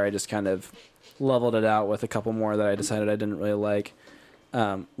from there I just kind of leveled it out with a couple more that I decided I didn't really like.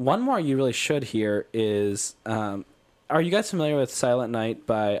 One more you really should hear is, are you guys familiar with Silent Night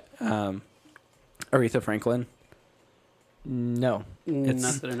by Aretha Franklin? no. Not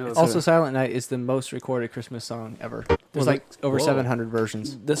that I know of. Also, Silent Night is the most recorded Christmas song ever. There's Well, like over whoa. 700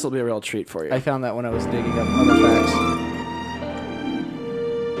 versions. This will be a real treat for you. I found that when I was digging up other facts.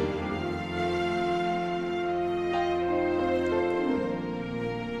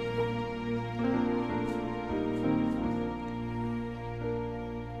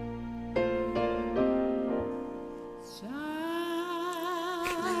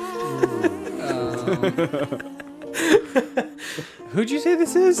 Who'd you say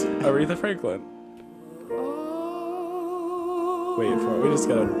this is? Aretha Franklin. Wait for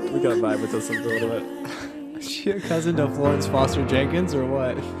it. We gotta vibe with this a little bit. She a cousin to Florence Foster Jenkins or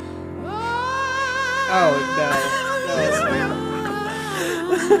what? Oh no.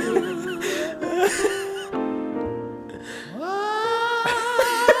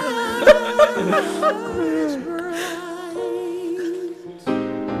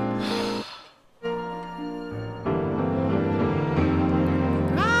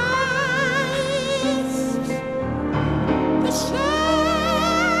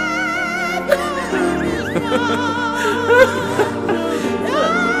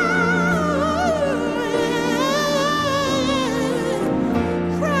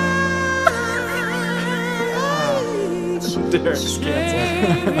 Derek's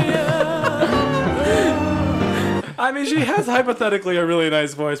canceled. I mean, she has hypothetically a really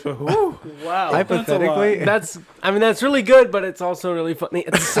nice voice, but whew, Wow. Hypothetically, That's really good, but it's also really funny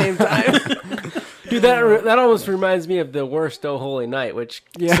at the same time. Dude, that almost reminds me of the worst "Oh Holy Night," which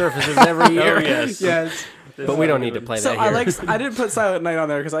surfaces every year. Oh, yes. yes. But we don't need to play so that here. I didn't put Silent Night on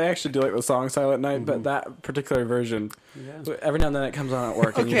there because I actually do like the song Silent Night, but that particular version, every now and then it comes on at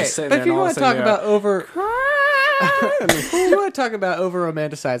work, and you Okay, just sit but there if you and all want of a to sudden talk you're about if you want to talk about over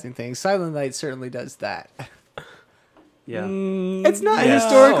romanticizing things, Silent Night certainly does that. Yeah. It's not Yeah.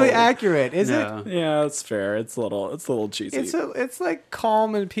 historically No. accurate, is it? No. yeah, it's fair. It's a little cheesy. It's like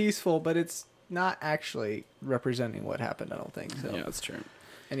calm and peaceful, but it's not actually representing what happened. I don't think so. yeah, that's true.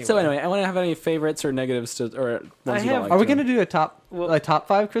 Anyway. So anyway, I want to have any favorites or negatives to, or ones you don't like. Are we to- gonna do a top Well- top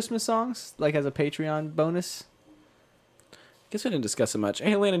 5 Christmas songs like as a Patreon bonus? Guess we didn't discuss it much.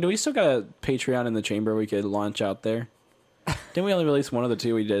 Hey, Lana, do we still got a Patreon in the chamber we could launch out there? Didn't we only release one of the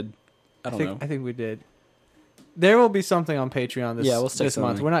two we did? I don't know. I think we did. There will be something on Patreon this, Yeah, we'll stick this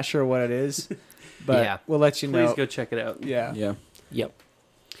month. something. We're not sure what it is, but Yeah. we'll let you Please know. go check it out. Yeah. Yeah. Yep.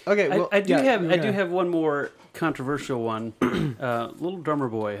 Okay. Well, I do yeah, have we're I do gonna- have one more controversial one. Little Drummer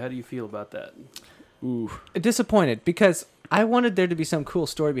Boy. How do you feel about that? Ooh. disappointed because I wanted there to be some cool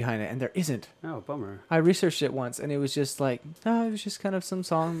story behind it, and there isn't. Oh, bummer. I researched it once, and it was just like, no, it was just kind of some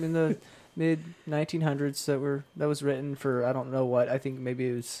song in the mid 1900s that was written for I don't know what. I think maybe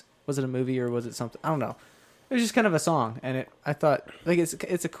it was it a movie or was it something? I don't know. It was just kind of a song, and I thought like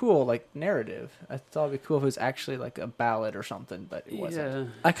it's a cool like narrative. I thought it'd be cool if it was actually like a ballad or something, but it wasn't.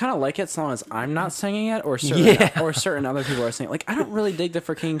 Yeah. I kind of like it as long as I'm not singing it, or certain other people are singing. Like I don't really dig the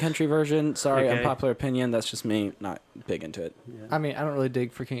For King and Country version. Sorry, Okay. unpopular opinion. That's just me, not big into it. I mean, I don't really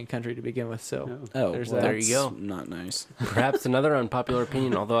dig For King and Country to begin with, so No. Oh, There's well, that. There you go. that's Not nice. Perhaps another unpopular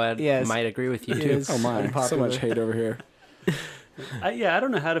opinion, although I Yes. might agree with you It too. is. Oh my, so Unpopular. much hate over here. I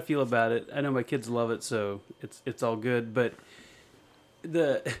don't know how to feel about it. I know my kids love it, so it's all good. But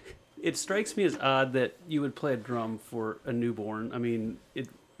it strikes me as odd that you would play a drum for a newborn. I mean, it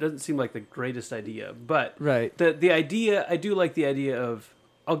doesn't seem like the greatest idea. But right. the idea, I do like the idea of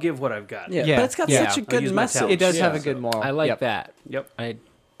I'll give what I've got. Yeah, Yeah. but it's got Yeah. such a I'll good use my message. talent. It does have a Yeah. good moral. I like Yep. that. Yep.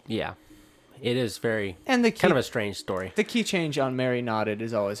 Yeah. It is very And the key, kind of a strange story. the key change on Mary Nodded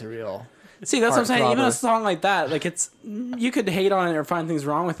is always a real. See, that's what I'm saying. Even Heartthrobber. a song like that, like you could hate on it or find things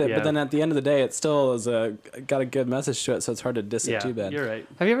wrong with it, Yeah. but then at the end of the day, it still is got a good message to it, so it's hard to diss Yeah, it too bad. you're right.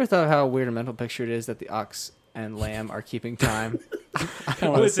 Have you ever thought how weird a mental picture it is that the ox and lamb are keeping time? I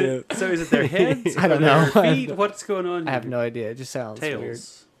don't want to Is see it, it. so is it their heads? I don't or their know. Feet? What's going on? I have here? no idea. It just sounds weird.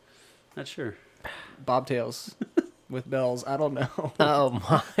 Tails. Not sure. Bobtails with bells. I don't know.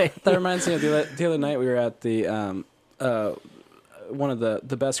 Oh my! That reminds me of the other night we were at the one of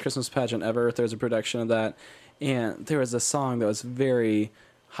the best Christmas pageant ever. There's a production of that, and there was a song that was very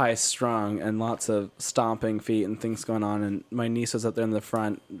high strung and lots of stomping feet and things going on. And my niece was up there in the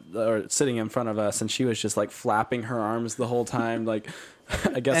front, or sitting in front of us, and she was just like flapping her arms the whole time, like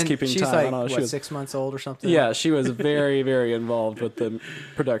I guess And keeping she's time. like, I don't know. what, She was 6 months old or something? yeah, she was very very involved with the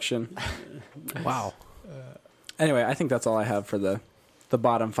production. Wow. Anyway, I think that's all I have for the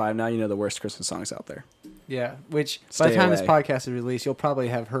bottom 5. Now you know the worst Christmas songs out there. Yeah, which by the Stay time this away. podcast is released, you'll probably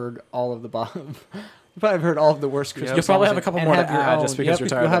have heard all of the bottom. You probably have heard all of the worst Christmas You'll probably songs have a couple and more to have your add own. just because you're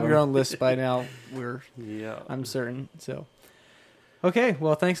tired You'll of have your them. own list by now. Yeah. I'm certain. So, okay.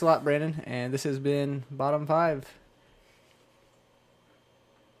 Well, thanks a lot, Brandon. And this has been Bottom 5.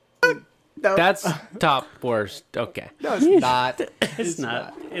 That's top worst. Okay. No, it's not. It's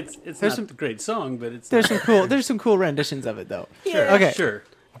not. It's There's not some- a great song, but it's There's some cool renditions of it though. sure. Okay. Sure.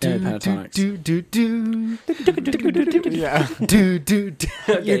 Pentatonics. Yeah.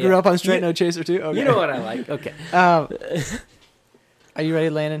 You grew up on Straight No Chaser too. Okay. You know what I like? Okay. Are you ready,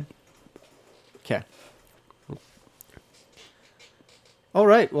 Landon? Okay. All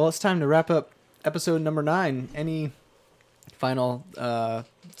right. Well, it's time to wrap up episode number 9. Any final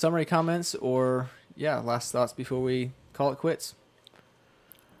summary comments or last thoughts before we call it quits?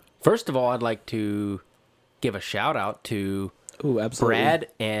 First of all, I'd like to give a shout out to Ooh, absolutely. Brad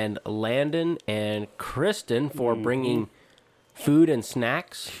and Landon and Kristen for bringing food and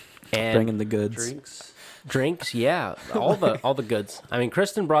snacks and Bringing the goods. Drinks. drinks. Yeah, all the goods. I mean,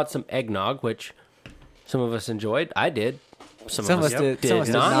 Kristen brought some eggnog, which some of us enjoyed. I did. Some of us did. Some of us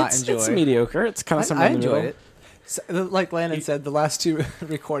did not enjoy. It's mediocre. It's kind of something I in the enjoyed middle. it. So, like Landon said, the last 2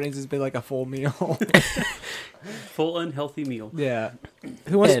 recordings has been like a full meal. Full unhealthy meal. Yeah.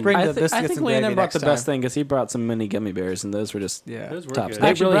 Who wants to And bring I, the think biscuits and Landon gravy brought next the best time? thing because he brought some mini gummy bears, and those were just Yeah. Those were tops. good.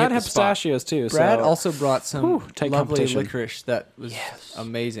 Actually, really Brad hit had the spot. pistachios too. Brad so also brought some Whew, tight lovely competition. licorice that was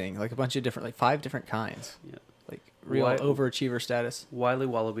amazing. Like a bunch of different, like 5 different kinds. Yeah. Like real Why- overachiever status. Wiley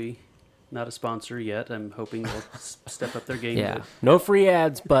Wallaby, not a sponsor yet. I'm hoping they'll step up their game. Yeah, to- no free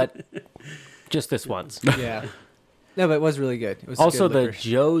ads, but just this once. Yeah. No, but it was really good. It was Also, good the licorice.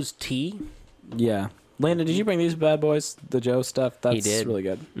 Joe's tea. yeah. Landon, did you bring these bad boys? The Joe stuff. That's did. really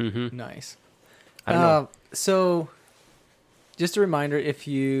good. Mm-hmm. Nice. I don't know. So, just a reminder, if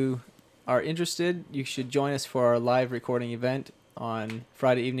you are interested, you should join us for our live recording event on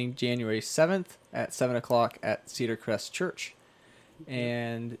Friday evening, January 7th at 7 o'clock at Cedar Crest Church.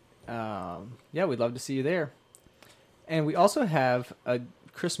 And, we'd love to see you there. And we also have a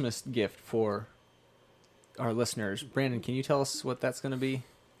Christmas gift for our listeners. Brandon, can you tell us what that's going to be?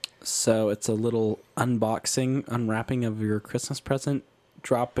 So it's a little unwrapping of your Christmas present,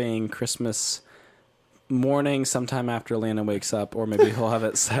 dropping Christmas morning sometime after Landon wakes up, or maybe he'll have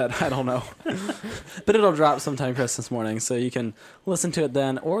it set. I don't know. But it'll drop sometime Christmas morning, so you can listen to it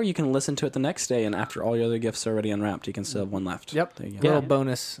then, or you can listen to it the next day, and after all your other gifts are already unwrapped, you can still have one left. Yep. There you go. Little Yeah.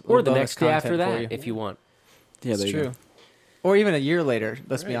 bonus. Or little the bonus next day after content for that, you. if you want. Yeah, It's there you true. go. Or even a year later,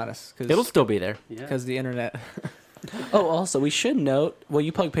 let's be honest. It'll still be there. Yeah. Because the internet. Oh, also, we should note, well,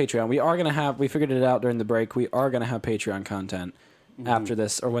 you plug Patreon. We figured it out during the break, we are going to have Patreon content after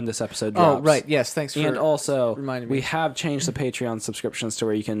this, or when this episode drops. Oh, right. Yes. Thanks for And also, reminding me. we have changed the Patreon subscriptions to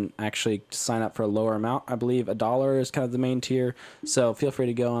where you can actually sign up for a lower amount. I believe $1 is kind of the main tier. So feel free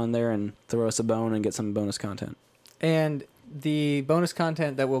to go on there and throw us a bone and get some bonus content. And the bonus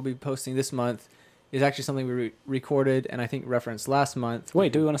content that we'll be posting this month is actually something we recorded and I think referenced last month.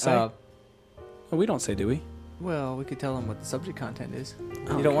 Wait, do we want to say? Uh, Oh, we don't say, do we? well, we could tell them what the subject content is.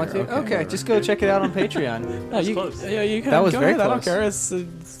 I You don't want to? care. Okay, just go check it out on Patreon. No, you, close. yeah, you can. That was go very ahead. I don't close. care.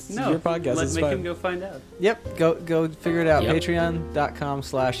 It's No, your podcast. Let's It's make fine. him go find out. Yep, go figure it out. Yep.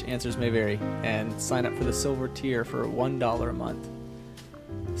 Patreon.com/answers may vary and sign up for the silver tier for $1 a month.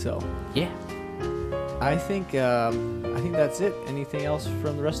 So Yeah. I think that's it. Anything else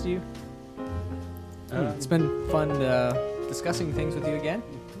from the rest of you? It's been fun discussing things with you again.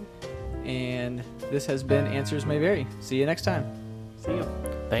 And this has been Answers May Vary. See you next time. See you.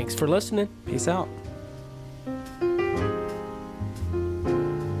 Thanks for listening. Peace out.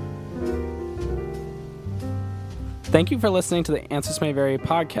 Thank you for listening to the Answers May Vary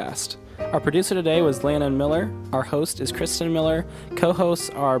podcast. Our producer today was Landon Miller. Our host is Kristen Miller. Co-hosts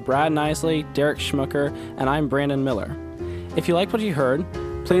are Brad Nisley, Derek Schmucker, and I'm Brandon Miller. If you like what you heard,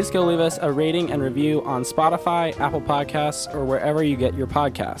 please go leave us a rating and review on Spotify, Apple Podcasts, or wherever you get your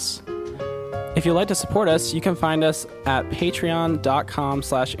podcasts. If you'd like to support us, you can find us at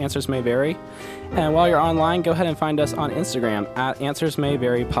patreon.com/answersmayvary. And while you're online, go ahead and find us on Instagram at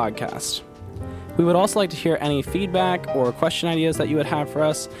answersmayvarypodcast. We would also like to hear any feedback or question ideas that you would have for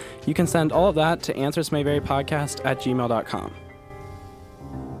us. You can send all of that to answersmayvarypodcast@gmail.com.